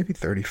time. Maybe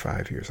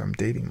 35 years. I'm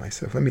dating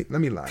myself. Let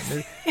me lie.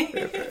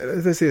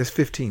 Let's say it's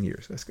 15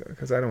 years. Let's go.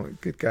 Because I don't,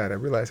 good God, I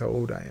realize how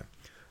old I am.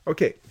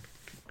 Okay.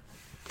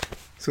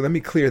 So let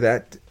me clear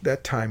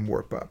that time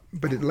warp up.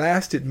 But it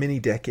lasted many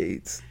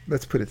decades.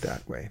 Let's put it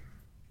that way.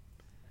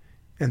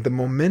 And the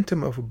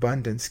momentum of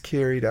abundance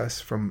carried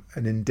us from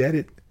an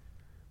indebted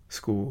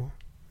school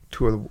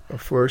to a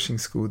flourishing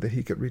school that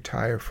he could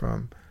retire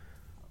from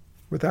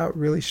without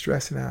really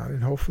stressing out.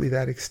 And hopefully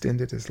that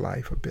extended his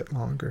life a bit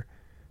longer,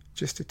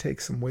 just to take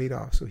some weight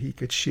off so he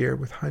could share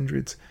with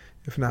hundreds,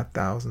 if not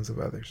thousands of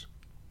others.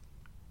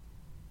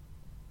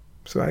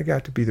 So I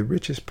got to be the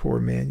richest poor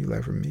man you'll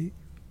ever meet.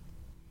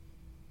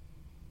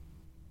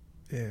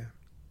 Yeah.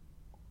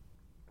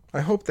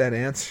 I hope that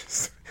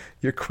answers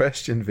your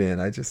question, Vin.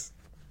 I just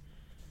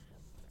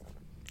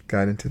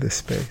got into this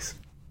space.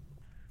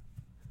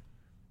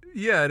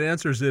 Yeah, it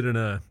answers it in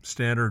a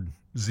standard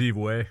Z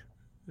way,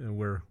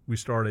 where we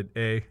start at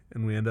A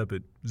and we end up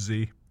at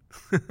Z.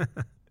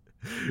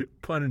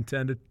 Pun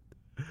intended.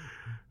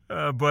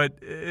 But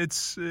it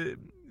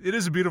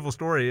is a beautiful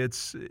story.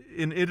 It's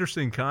an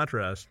interesting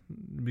contrast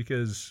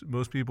because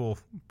most people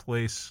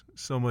place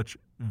so much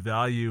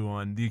value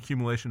on the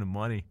accumulation of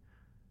money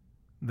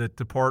that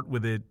to part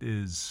with it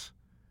is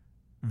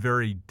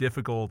very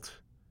difficult.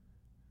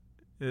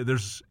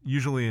 There's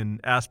usually an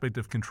aspect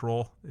of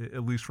control,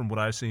 at least from what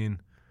I've seen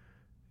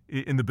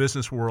in the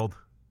business world,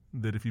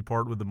 that if you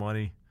part with the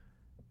money,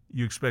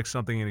 you expect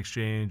something in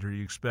exchange or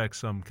you expect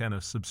some kind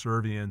of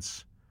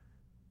subservience.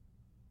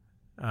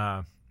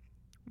 But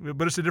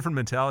it's a different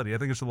mentality. I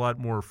think it's a lot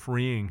more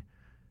freeing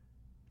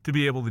to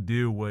be able to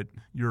do what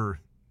you're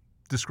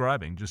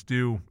describing. Just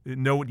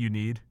know what you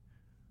need,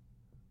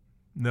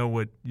 know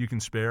what you can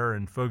spare,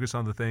 and focus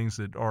on the things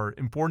that are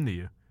important to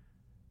you.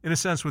 In a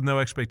sense, with no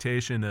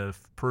expectation of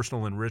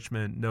personal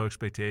enrichment, no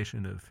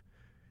expectation of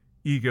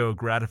ego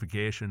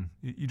gratification.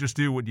 You just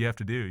do what you have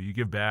to do. You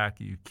give back.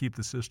 You keep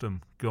the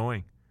system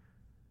going.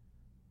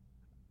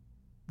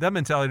 That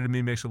mentality to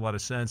me makes a lot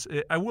of sense.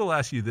 I will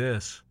ask you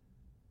this.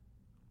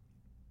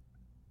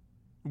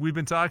 We've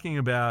been talking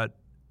about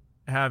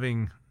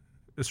having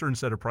a certain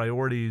set of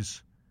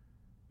priorities,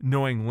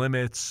 knowing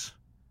limits,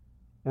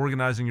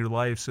 organizing your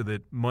life so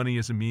that money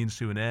is a means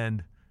to an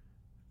end,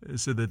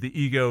 so that the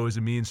ego is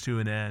a means to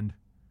an end,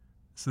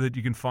 so that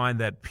you can find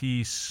that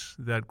peace,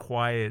 that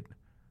quiet,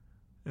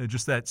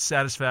 just that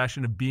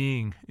satisfaction of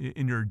being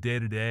in your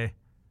day-to-day.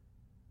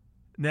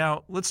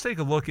 Now, let's take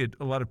a look at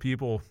a lot of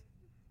people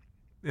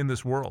in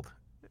this world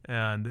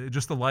and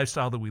just the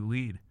lifestyle that we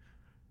lead.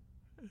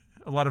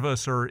 A lot of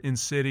us are in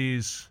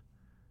cities.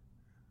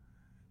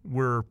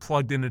 We're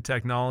plugged into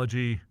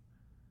technology.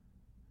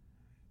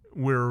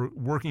 we're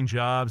working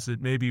jobs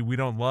that maybe we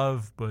don't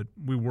love, but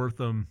we work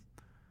them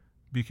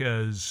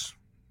because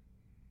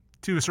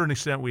to a certain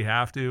extent we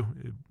have to.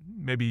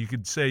 Maybe you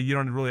could say you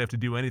don't really have to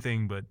do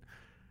anything, but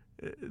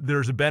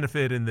there's a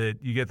benefit in that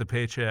you get the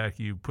paycheck,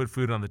 you put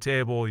food on the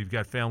table, you've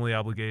got family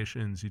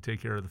obligations, you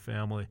take care of the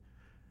family.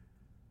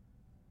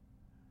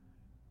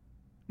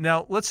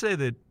 Now, let's say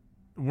that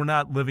we're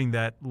not living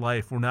that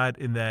life. We're not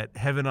in that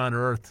heaven on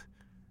earth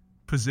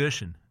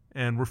position,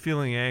 and we're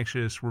feeling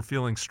anxious, we're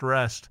feeling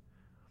stressed,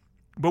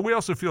 but we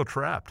also feel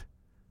trapped.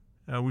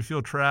 We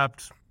feel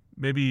trapped.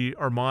 Maybe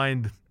our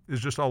mind is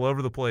just all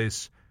over the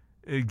place,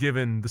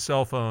 given the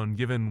cell phone,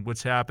 given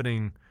what's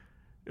happening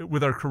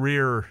with our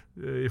career.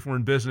 If we're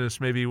in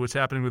business, maybe what's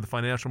happening with the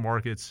financial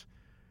markets.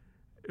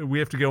 We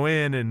have to go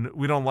in, and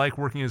we don't like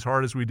working as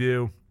hard as we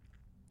do,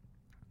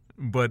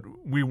 but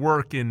we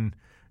work in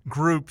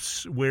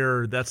groups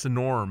where that's the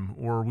norm,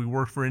 or we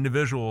work for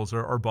individuals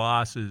or our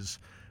bosses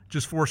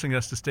just forcing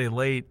us to stay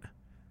late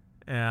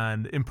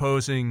and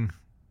imposing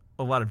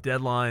a lot of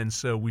deadlines,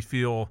 so we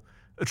feel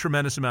a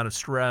tremendous amount of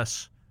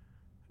stress.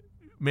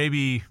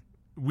 Maybe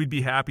we'd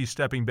be happy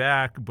stepping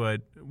back,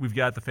 but we've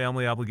got the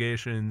family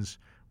obligations.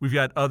 We've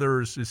got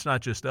others. It's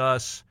not just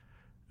us.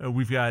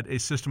 We've got a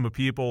system of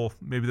people.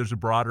 Maybe there's a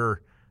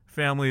broader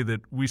family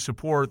that we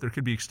support. There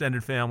could be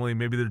extended family.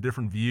 Maybe there are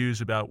different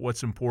views about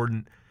what's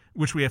important,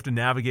 which we have to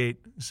navigate.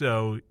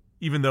 So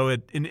even though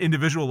at an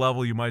individual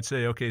level you might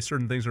say, okay,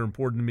 certain things are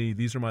important to me,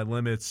 these are my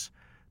limits,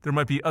 there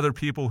might be other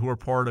people who are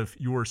part of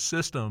your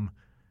system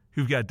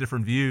who've got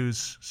different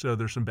views, so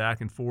there's some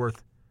back and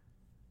forth.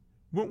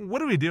 What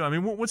do we do? I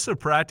mean, what's the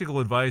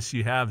practical advice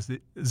you have,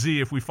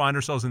 Z, if we find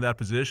ourselves in that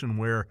position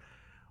where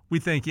we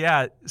think,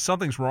 yeah,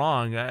 something's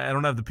wrong, I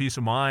don't have the peace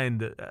of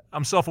mind,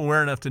 I'm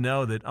self-aware enough to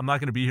know that I'm not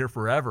going to be here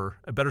forever,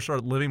 I better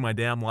start living my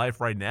damn life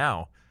right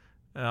now.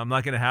 I'm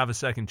not going to have a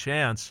second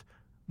chance.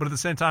 But at the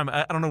same time,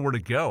 I don't know where to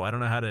go. I don't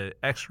know how to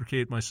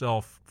extricate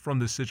myself from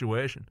this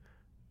situation.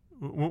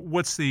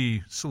 What's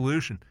the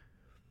solution?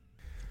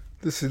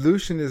 The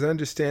solution is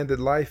understand that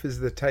life is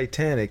the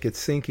Titanic. It's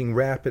sinking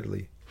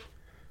rapidly.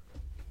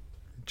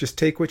 Just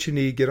take what you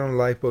need, get on a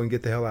lifeboat, and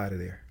get the hell out of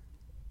there.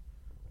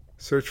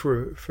 Search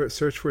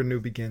for a new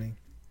beginning.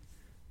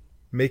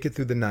 Make it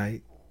through the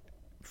night.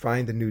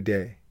 Find a new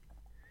day.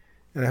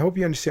 And I hope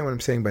you understand what I'm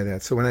saying by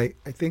that. So when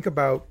I think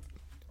about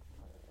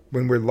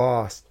when we're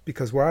lost,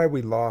 because why are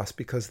we lost?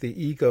 Because the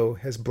ego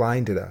has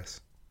blinded us.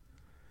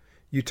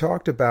 You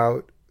talked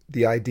about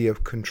the idea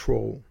of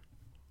control.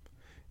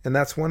 And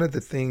that's one of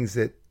the things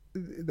that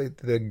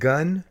the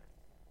gun,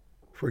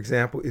 for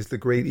example, is the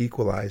great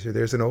equalizer.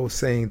 There's an old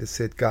saying that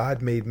said,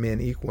 God made men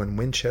equal, and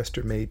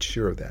Winchester made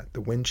sure of that,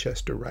 the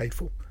Winchester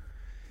rifle.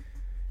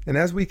 And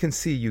as we can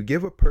see, you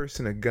give a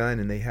person a gun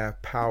and they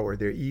have power,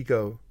 their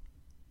ego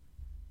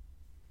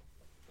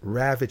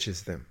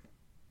ravages them.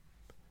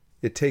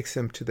 It takes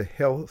them to the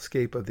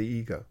hellscape of the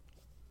ego.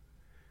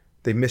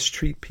 They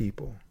mistreat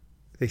people.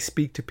 They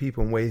speak to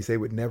people in ways they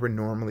would never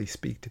normally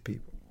speak to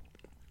people.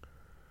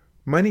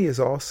 Money is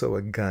also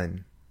a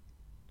gun.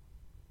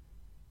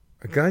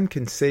 A gun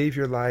can save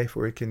your life,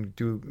 or it can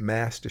do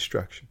mass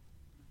destruction.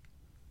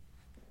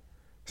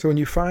 So when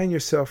you find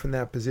yourself in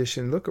that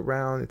position, look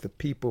around at the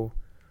people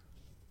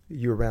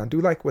you're around.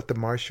 Do like what the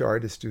martial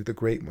artists do, the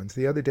great ones.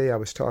 The other day I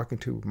was talking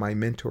to my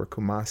mentor,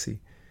 Kumasi,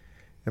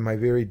 and my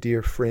very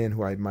dear friend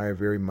who I admire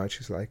very much,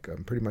 who's like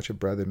pretty much a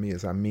brother to me,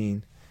 is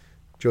Amin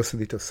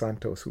Joselito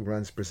Santos, who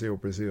runs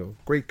Brazil.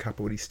 Great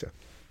capoeirista.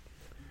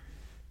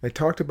 I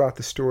talked about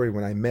the story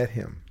when I met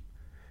him,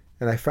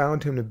 and I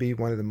found him to be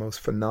one of the most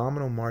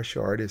phenomenal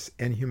martial artists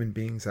and human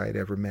beings I had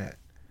ever met.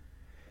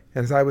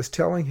 And as I was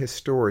telling his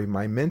story,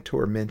 my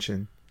mentor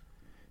mentioned,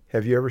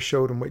 have you ever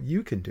showed him what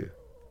you can do?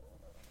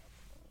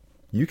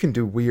 You can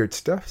do weird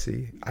stuff,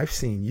 see? I've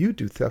seen you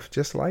do stuff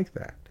just like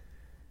that.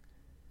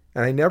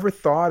 And I never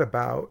thought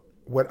about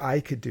what I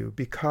could do,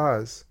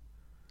 because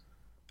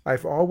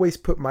I've always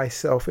put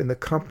myself in the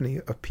company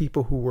of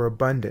people who were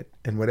abundant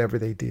in whatever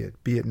they did,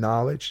 be it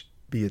knowledge,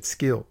 be it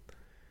skill.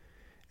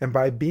 And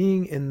by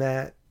being in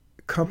that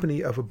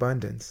company of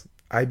abundance,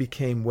 I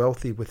became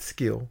wealthy with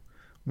skill,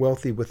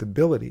 wealthy with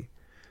ability.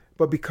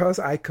 But because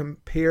I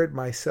compared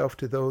myself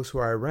to those who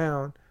are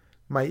around,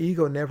 my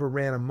ego never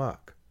ran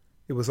amok.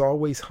 It was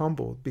always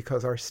humbled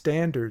because our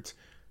standards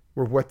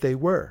were what they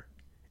were.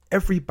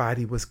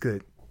 Everybody was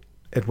good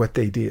at what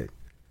they did.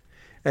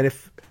 And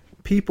if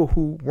people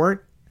who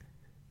weren't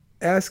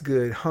as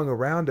good hung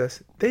around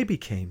us, they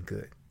became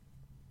good.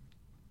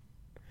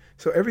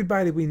 So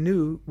everybody we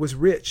knew was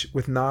rich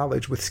with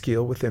knowledge, with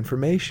skill, with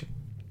information.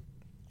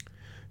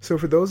 So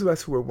for those of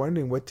us who are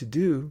wondering what to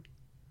do,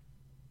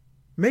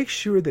 make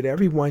sure that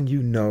everyone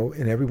you know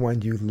and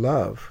everyone you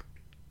love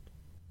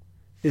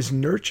is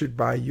nurtured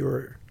by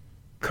your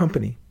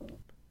company.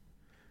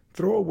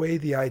 Throw away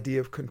the idea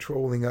of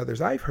controlling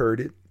others. I've heard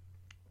it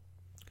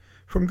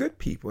from good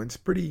people, and it's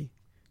pretty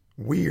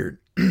weird.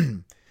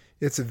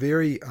 It's a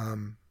very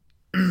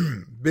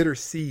bitter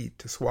seed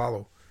to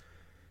swallow,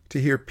 to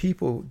hear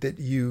people that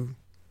you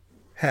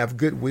have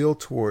goodwill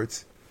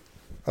towards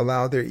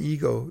allow their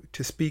ego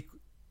to speak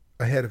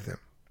ahead of them.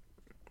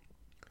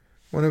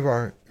 One of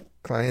our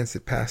clients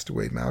that passed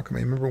away, Malcolm, I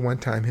remember one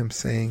time him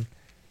saying,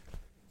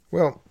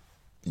 well,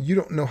 you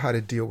don't know how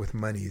to deal with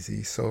money,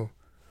 Z, so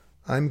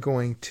I'm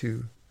going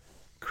to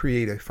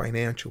create a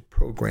financial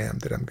program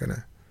that I'm going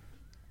to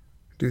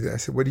do that. I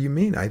said, what do you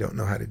mean I don't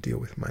know how to deal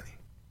with money?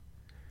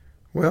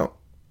 Well,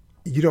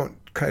 you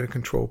don't kind of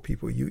control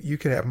people. You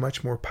could have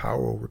much more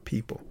power over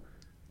people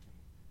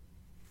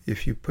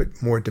if you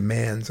put more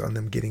demands on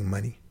them getting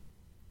money.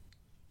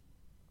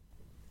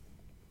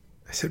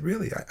 I said,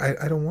 really?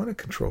 I don't want to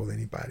control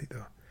anybody,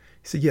 though.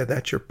 He said, yeah,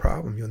 that's your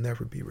problem. You'll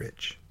never be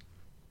rich.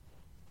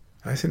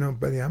 I said, no,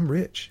 buddy, I'm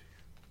rich.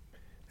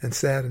 And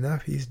sad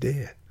enough, he's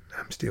dead.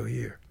 I'm still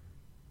here.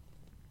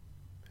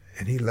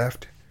 And he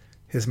left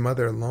his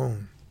mother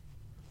alone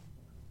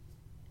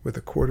with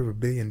 $250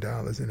 million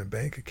in a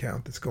bank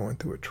account that's going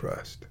through a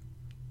trust.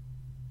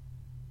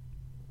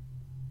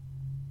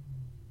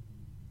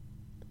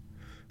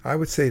 I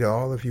would say to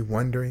all of you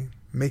wondering,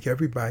 make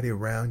everybody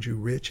around you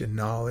rich in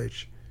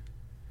knowledge.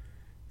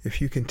 If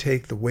you can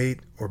take the weight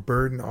or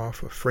burden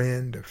off a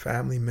friend, a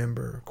family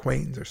member,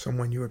 acquaintance, or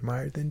someone you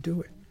admire, then do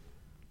it.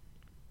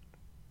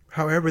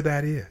 However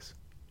that is.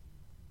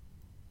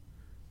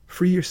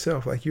 Free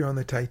yourself like you're on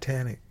the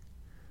Titanic.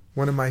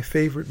 One of my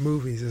favorite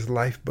movies is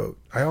Lifeboat.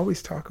 I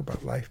always talk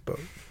about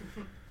Lifeboat.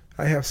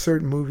 I have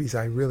certain movies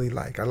I really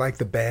like. I like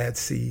The Bad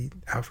Seed,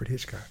 Alfred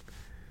Hitchcock.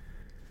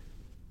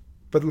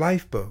 But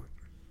Lifeboat,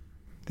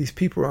 these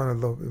people are on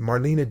a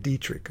Marlene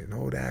Dietrich, an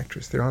old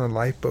actress, they're on a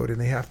lifeboat and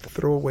they have to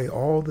throw away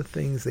all the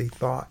things they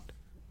thought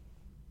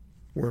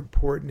were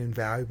important and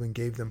valuable and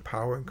gave them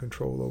power and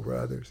control over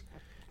others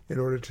in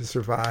order to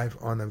survive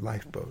on a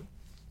lifeboat.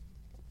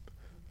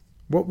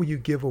 What will you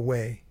give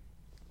away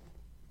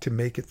to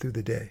make it through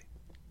the day?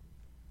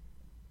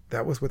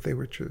 That was what they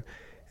were true.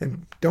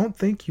 And don't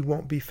think you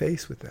won't be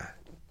faced with that.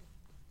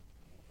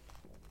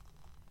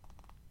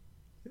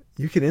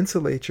 You can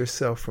insulate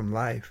yourself from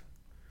life,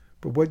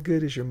 but what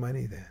good is your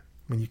money then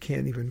when you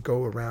can't even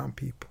go around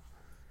people?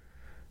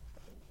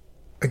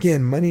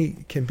 Again,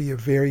 money can be a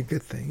very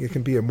good thing. It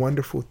can be a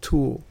wonderful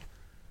tool,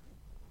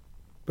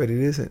 but it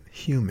isn't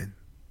human.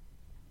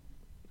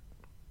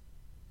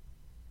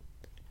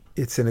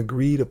 It's an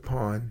agreed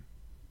upon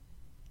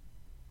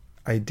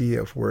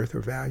idea of worth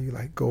or value,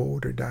 like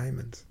gold or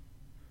diamonds,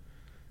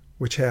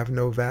 which have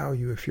no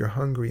value if you're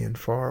hungry and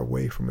far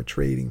away from a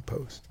trading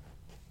post.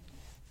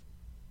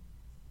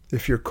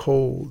 If you're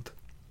cold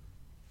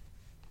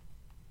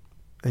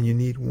and you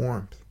need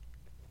warmth,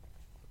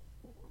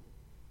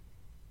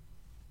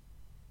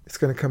 it's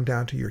going to come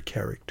down to your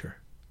character,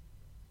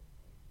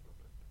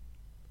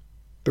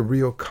 the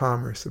real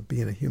commerce of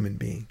being a human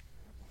being.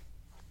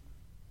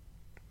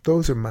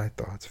 Those are my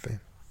thoughts, Finn.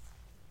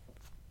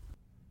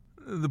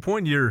 The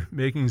point you're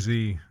making,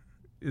 Z,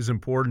 is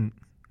important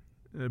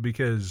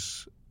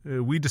because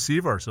we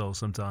deceive ourselves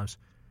sometimes.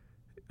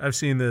 I've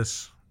seen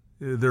this.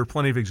 There are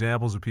plenty of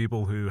examples of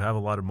people who have a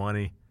lot of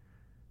money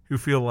who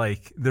feel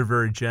like they're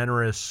very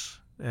generous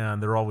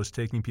and they're always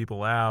taking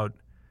people out.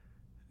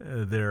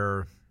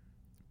 They're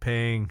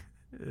paying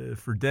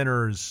for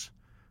dinners,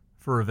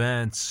 for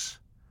events,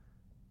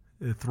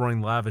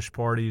 throwing lavish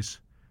parties,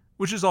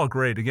 which is all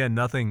great. Again,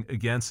 nothing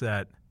against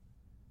that.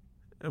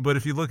 But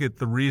if you look at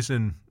the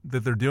reason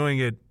that they're doing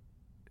it,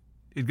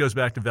 it goes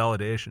back to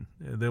validation.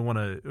 They want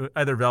to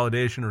either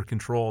validation or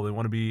control. They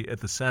want to be at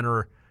the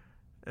center.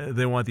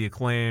 They want the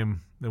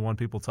acclaim. They want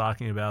people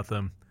talking about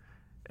them.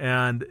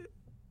 And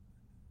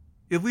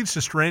it leads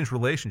to strange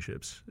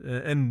relationships.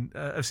 And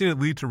I've seen it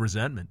lead to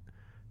resentment,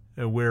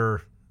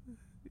 where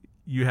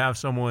you have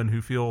someone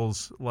who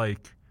feels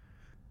like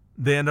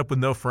they end up with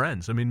no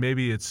friends. I mean,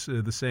 maybe it's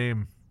the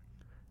same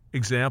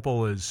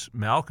example as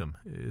Malcolm.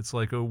 It's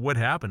like, oh, what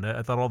happened?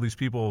 I thought all these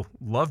people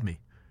loved me.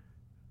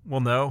 Well,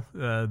 no,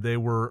 they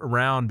were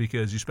around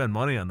because you spent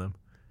money on them.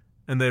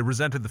 And they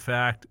resented the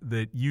fact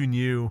that you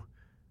knew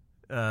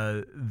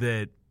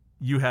that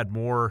you had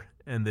more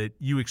and that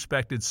you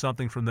expected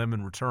something from them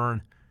in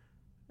return,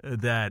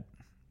 that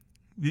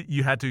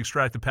you had to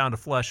extract a pound of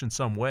flesh in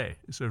some way.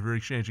 So if you're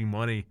exchanging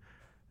money,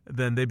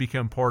 then they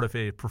become part of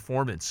a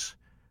performance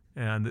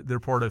and they're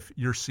part of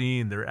your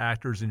scene. They're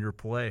actors in your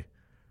play.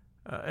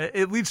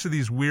 It leads to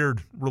these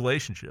weird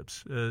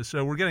relationships.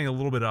 So we're getting a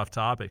little bit off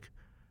topic,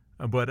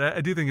 but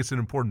I do think it's an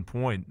important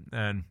point,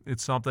 and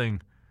it's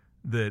something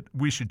that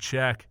we should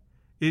check.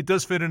 It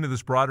does fit into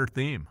this broader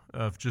theme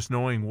of just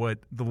knowing what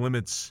the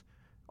limits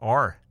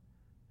are.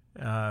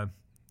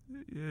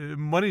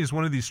 Money is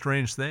one of these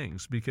strange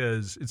things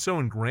because it's so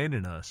ingrained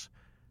in us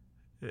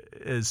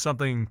as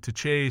something to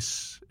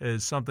chase,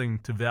 as something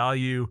to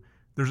value.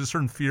 There's a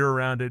certain fear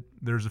around it.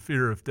 There's a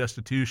fear of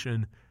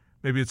destitution.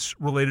 Maybe it's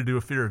related to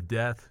a fear of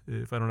death.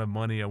 If I don't have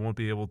money, I won't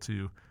be able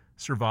to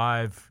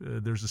survive.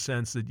 There's a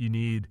sense that you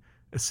need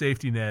a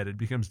safety net. It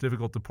becomes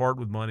difficult to part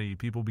with money.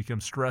 People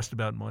become stressed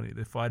about money.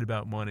 They fight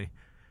about money.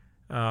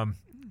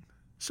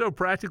 So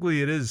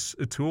practically it is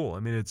a tool.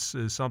 I mean, it's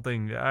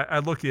something, I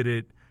look at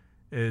it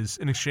as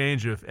an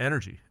exchange of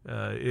energy.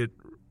 It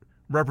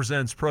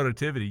represents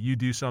productivity. You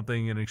do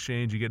something in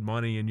exchange, you get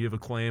money, and you have a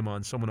claim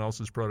on someone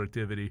else's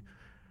productivity,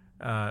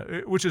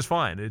 which is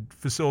fine. It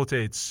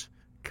facilitates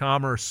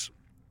commerce.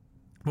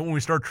 But when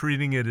we start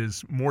treating it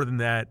as more than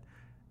that,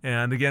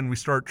 and again, we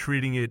start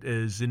treating it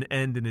as an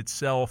end in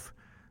itself,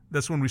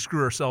 that's when we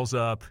screw ourselves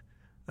up.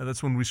 And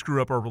that's when we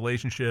screw up our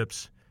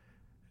relationships.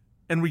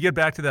 And we get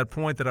back to that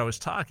point that I was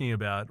talking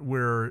about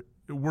where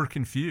we're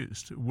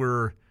confused.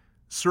 We're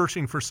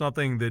searching for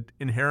something that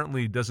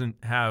inherently doesn't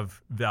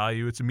have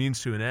value. It's a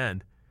means to an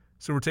end.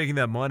 So we're taking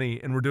that money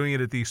and we're doing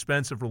it at the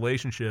expense of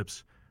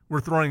relationships.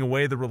 We're throwing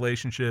away the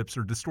relationships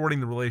or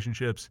distorting the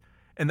relationships.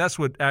 And that's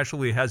what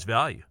actually has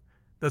value.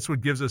 That's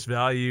what gives us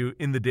value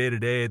in the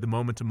day-to-day, the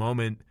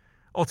moment-to-moment.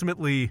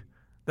 Ultimately,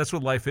 that's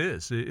what life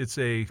is. It's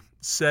a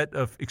set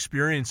of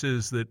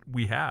experiences that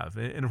we have.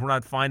 And if we're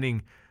not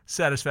finding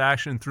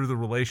satisfaction through the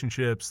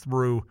relationships,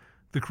 through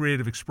the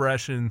creative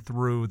expression,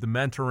 through the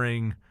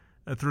mentoring,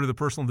 through the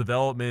personal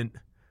development,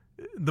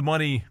 the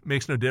money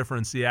makes no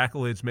difference. The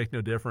accolades make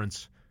no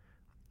difference.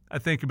 I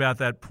think about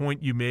that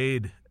point you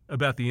made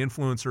about the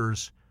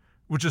influencers,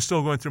 which is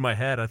still going through my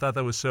head. I thought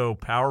that was so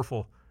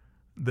powerful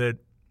that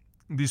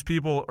these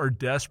people are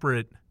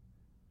desperate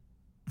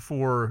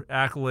for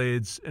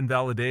accolades and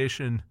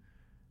validation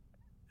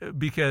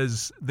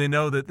because they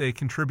know that they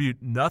contribute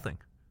nothing.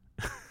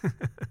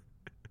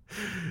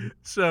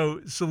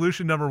 So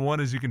solution number one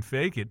is you can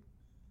fake it,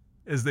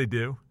 as they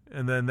do,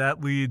 and then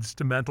that leads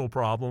to mental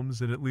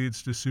problems, and it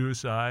leads to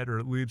suicide, or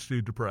it leads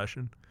to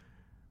depression.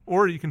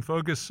 Or you can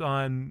focus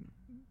on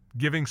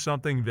giving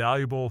something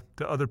valuable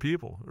to other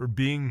people, or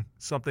being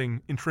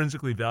something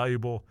intrinsically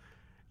valuable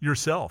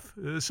yourself.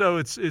 So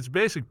it's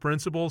basic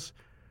principles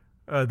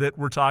that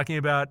we're talking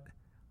about,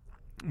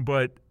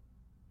 but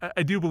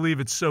I do believe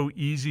it's so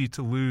easy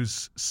to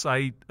lose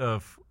sight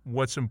of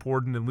what's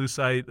important and lose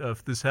sight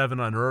of this heaven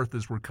on earth,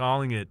 as we're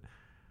calling it,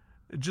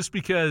 just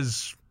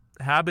because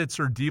habits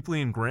are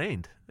deeply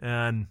ingrained.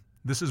 And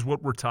this is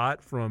what we're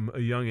taught from a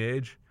young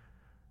age.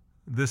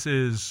 This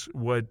is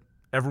what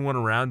everyone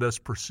around us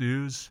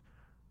pursues.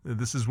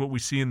 This is what we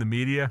see in the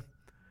media.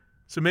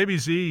 So maybe,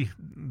 Z,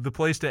 the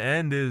place to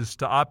end is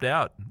to opt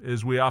out,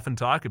 as we often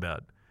talk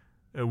about.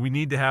 We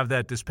need to have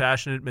that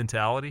dispassionate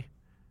mentality.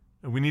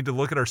 We need to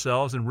look at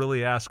ourselves and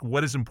really ask,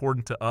 what is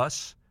important to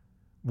us?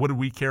 What do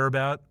we care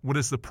about? What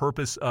is the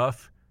purpose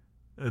of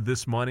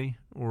this money,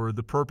 or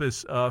the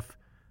purpose of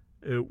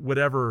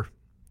whatever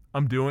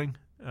I'm doing?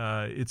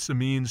 It's a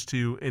means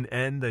to an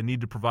end. I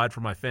need to provide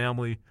for my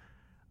family.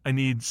 I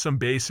need some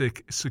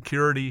basic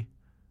security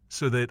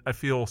so that I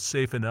feel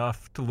safe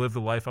enough to live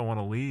the life I want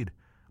to lead.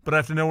 But I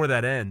have to know where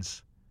that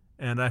ends.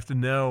 And I have to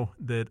know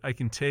that I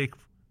can take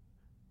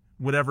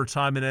whatever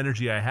time and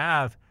energy I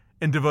have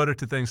and devote it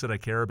to things that I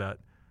care about.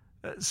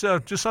 So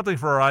just something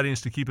for our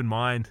audience to keep in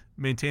mind.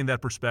 Maintain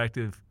that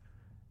perspective.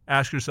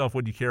 Ask yourself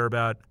what you care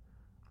about.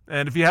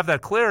 And if you have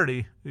that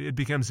clarity, it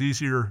becomes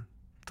easier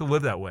to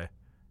live that way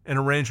and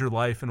arrange your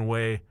life in a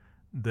way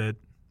that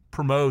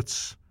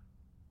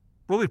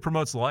really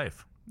promotes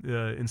life,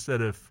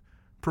 instead of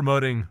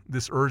promoting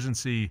this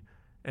urgency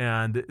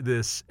and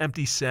this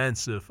empty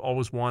sense of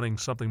always wanting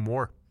something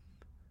more.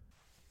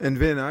 And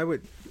Vin, I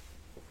would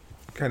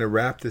kind of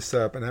wrap this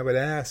up, and I would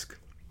ask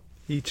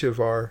each of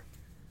our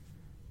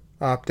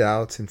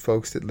opt-outs and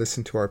folks that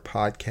listen to our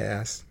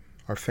podcast,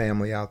 our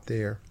family out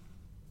there,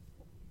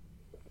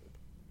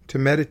 to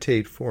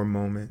meditate for a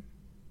moment.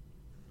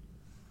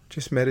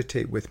 Just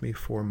meditate with me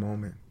for a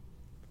moment.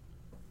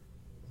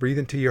 Breathe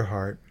into your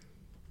heart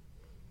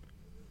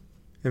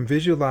and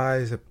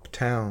visualize a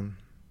town,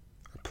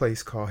 a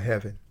place called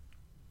heaven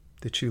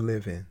that you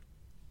live in.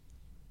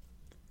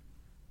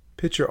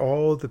 Picture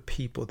all the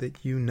people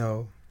that you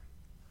know,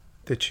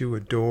 that you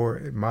adore,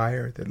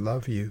 admire, that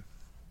love you.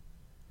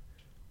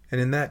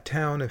 And in that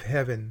town of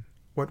heaven,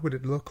 what would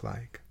it look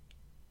like?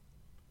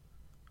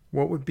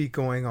 What would be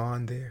going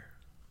on there?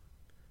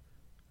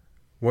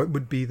 What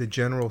would be the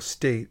general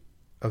state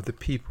of the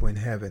people in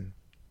heaven?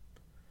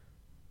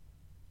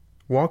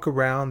 Walk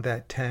around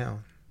that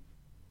town.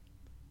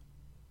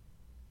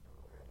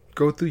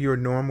 Go through your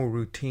normal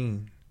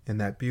routine in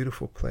that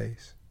beautiful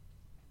place.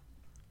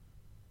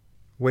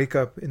 Wake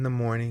up in the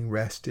morning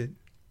rested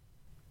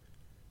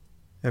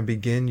and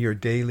begin your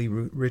daily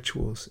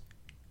rituals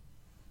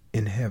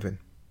in heaven.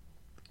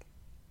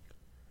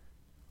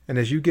 And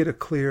as you get a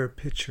clearer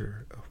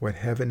picture of what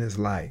heaven is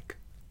like,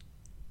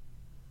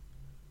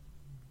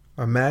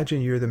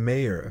 imagine you're the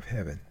mayor of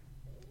heaven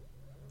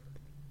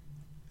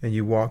and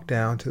you walk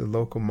down to the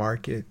local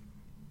market,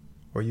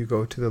 or you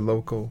go to the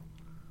local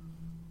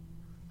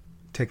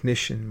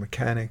technician,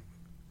 mechanic.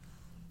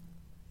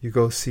 You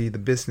go see the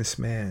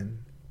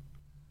businessman,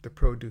 the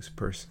produce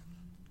person.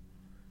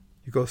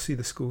 You go see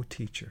the school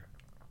teacher.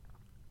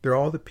 They're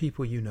all the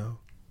people you know,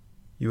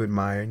 you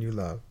admire, and you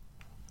love.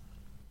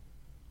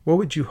 What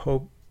would you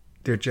hope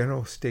their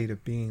general state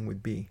of being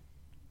would be?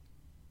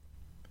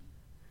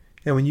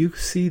 And when you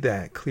see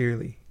that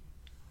clearly,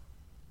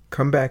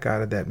 come back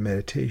out of that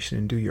meditation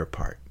and do your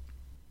part.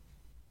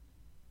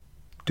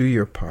 Do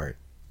your part.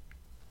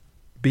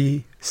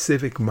 Be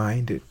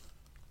civic-minded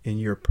in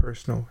your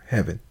personal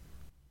heaven.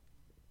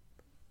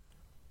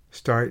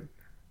 Start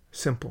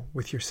simple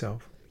with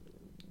yourself.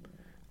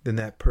 Then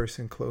that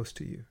person close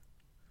to you.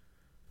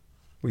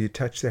 Will you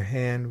touch their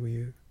hand? Will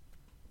you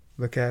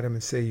look at them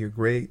and say, "You're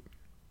great.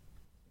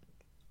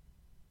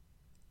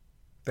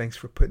 Thanks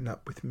for putting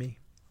up with me"?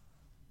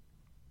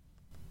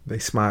 They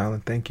smile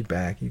and thank you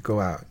back. You go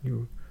out.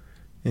 You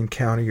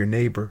encounter your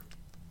neighbor.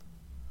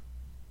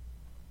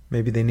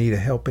 Maybe they need a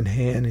helping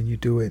hand and you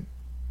do it.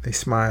 They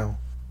smile.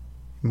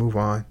 Move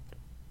on.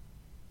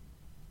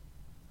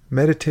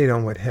 Meditate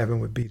on what heaven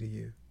would be to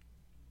you.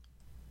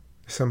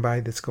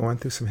 Somebody that's going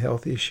through some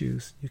health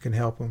issues, you can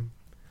help them.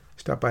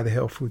 Stop by the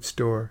health food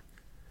store.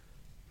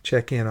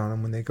 Check in on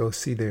them when they go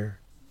see their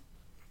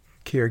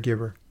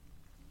caregiver.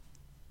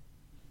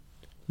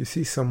 You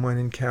see someone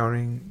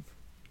encountering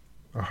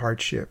a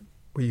hardship,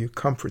 will you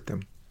comfort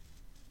them?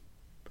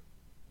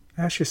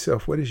 Ask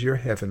yourself, what is your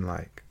heaven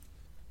like?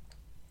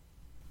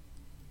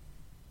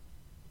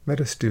 Let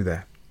us do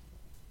that.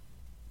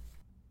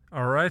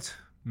 All right.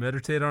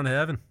 Meditate on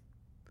heaven.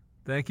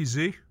 Thank you,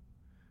 Z.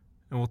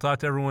 And we'll talk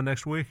to everyone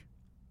next week.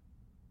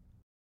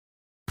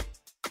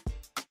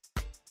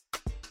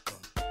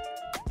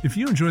 If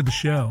you enjoyed the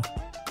show,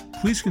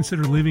 please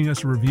consider leaving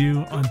us a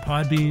review on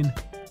Podbean,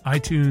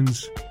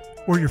 iTunes,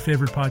 or your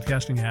favorite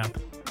podcasting app.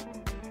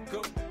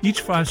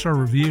 Each 5-star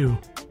review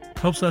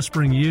helps us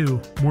bring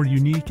you more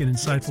unique and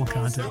insightful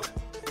content.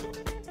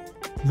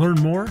 Learn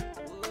more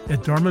at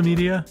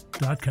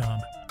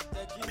dharmamedia.com.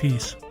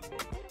 Peace.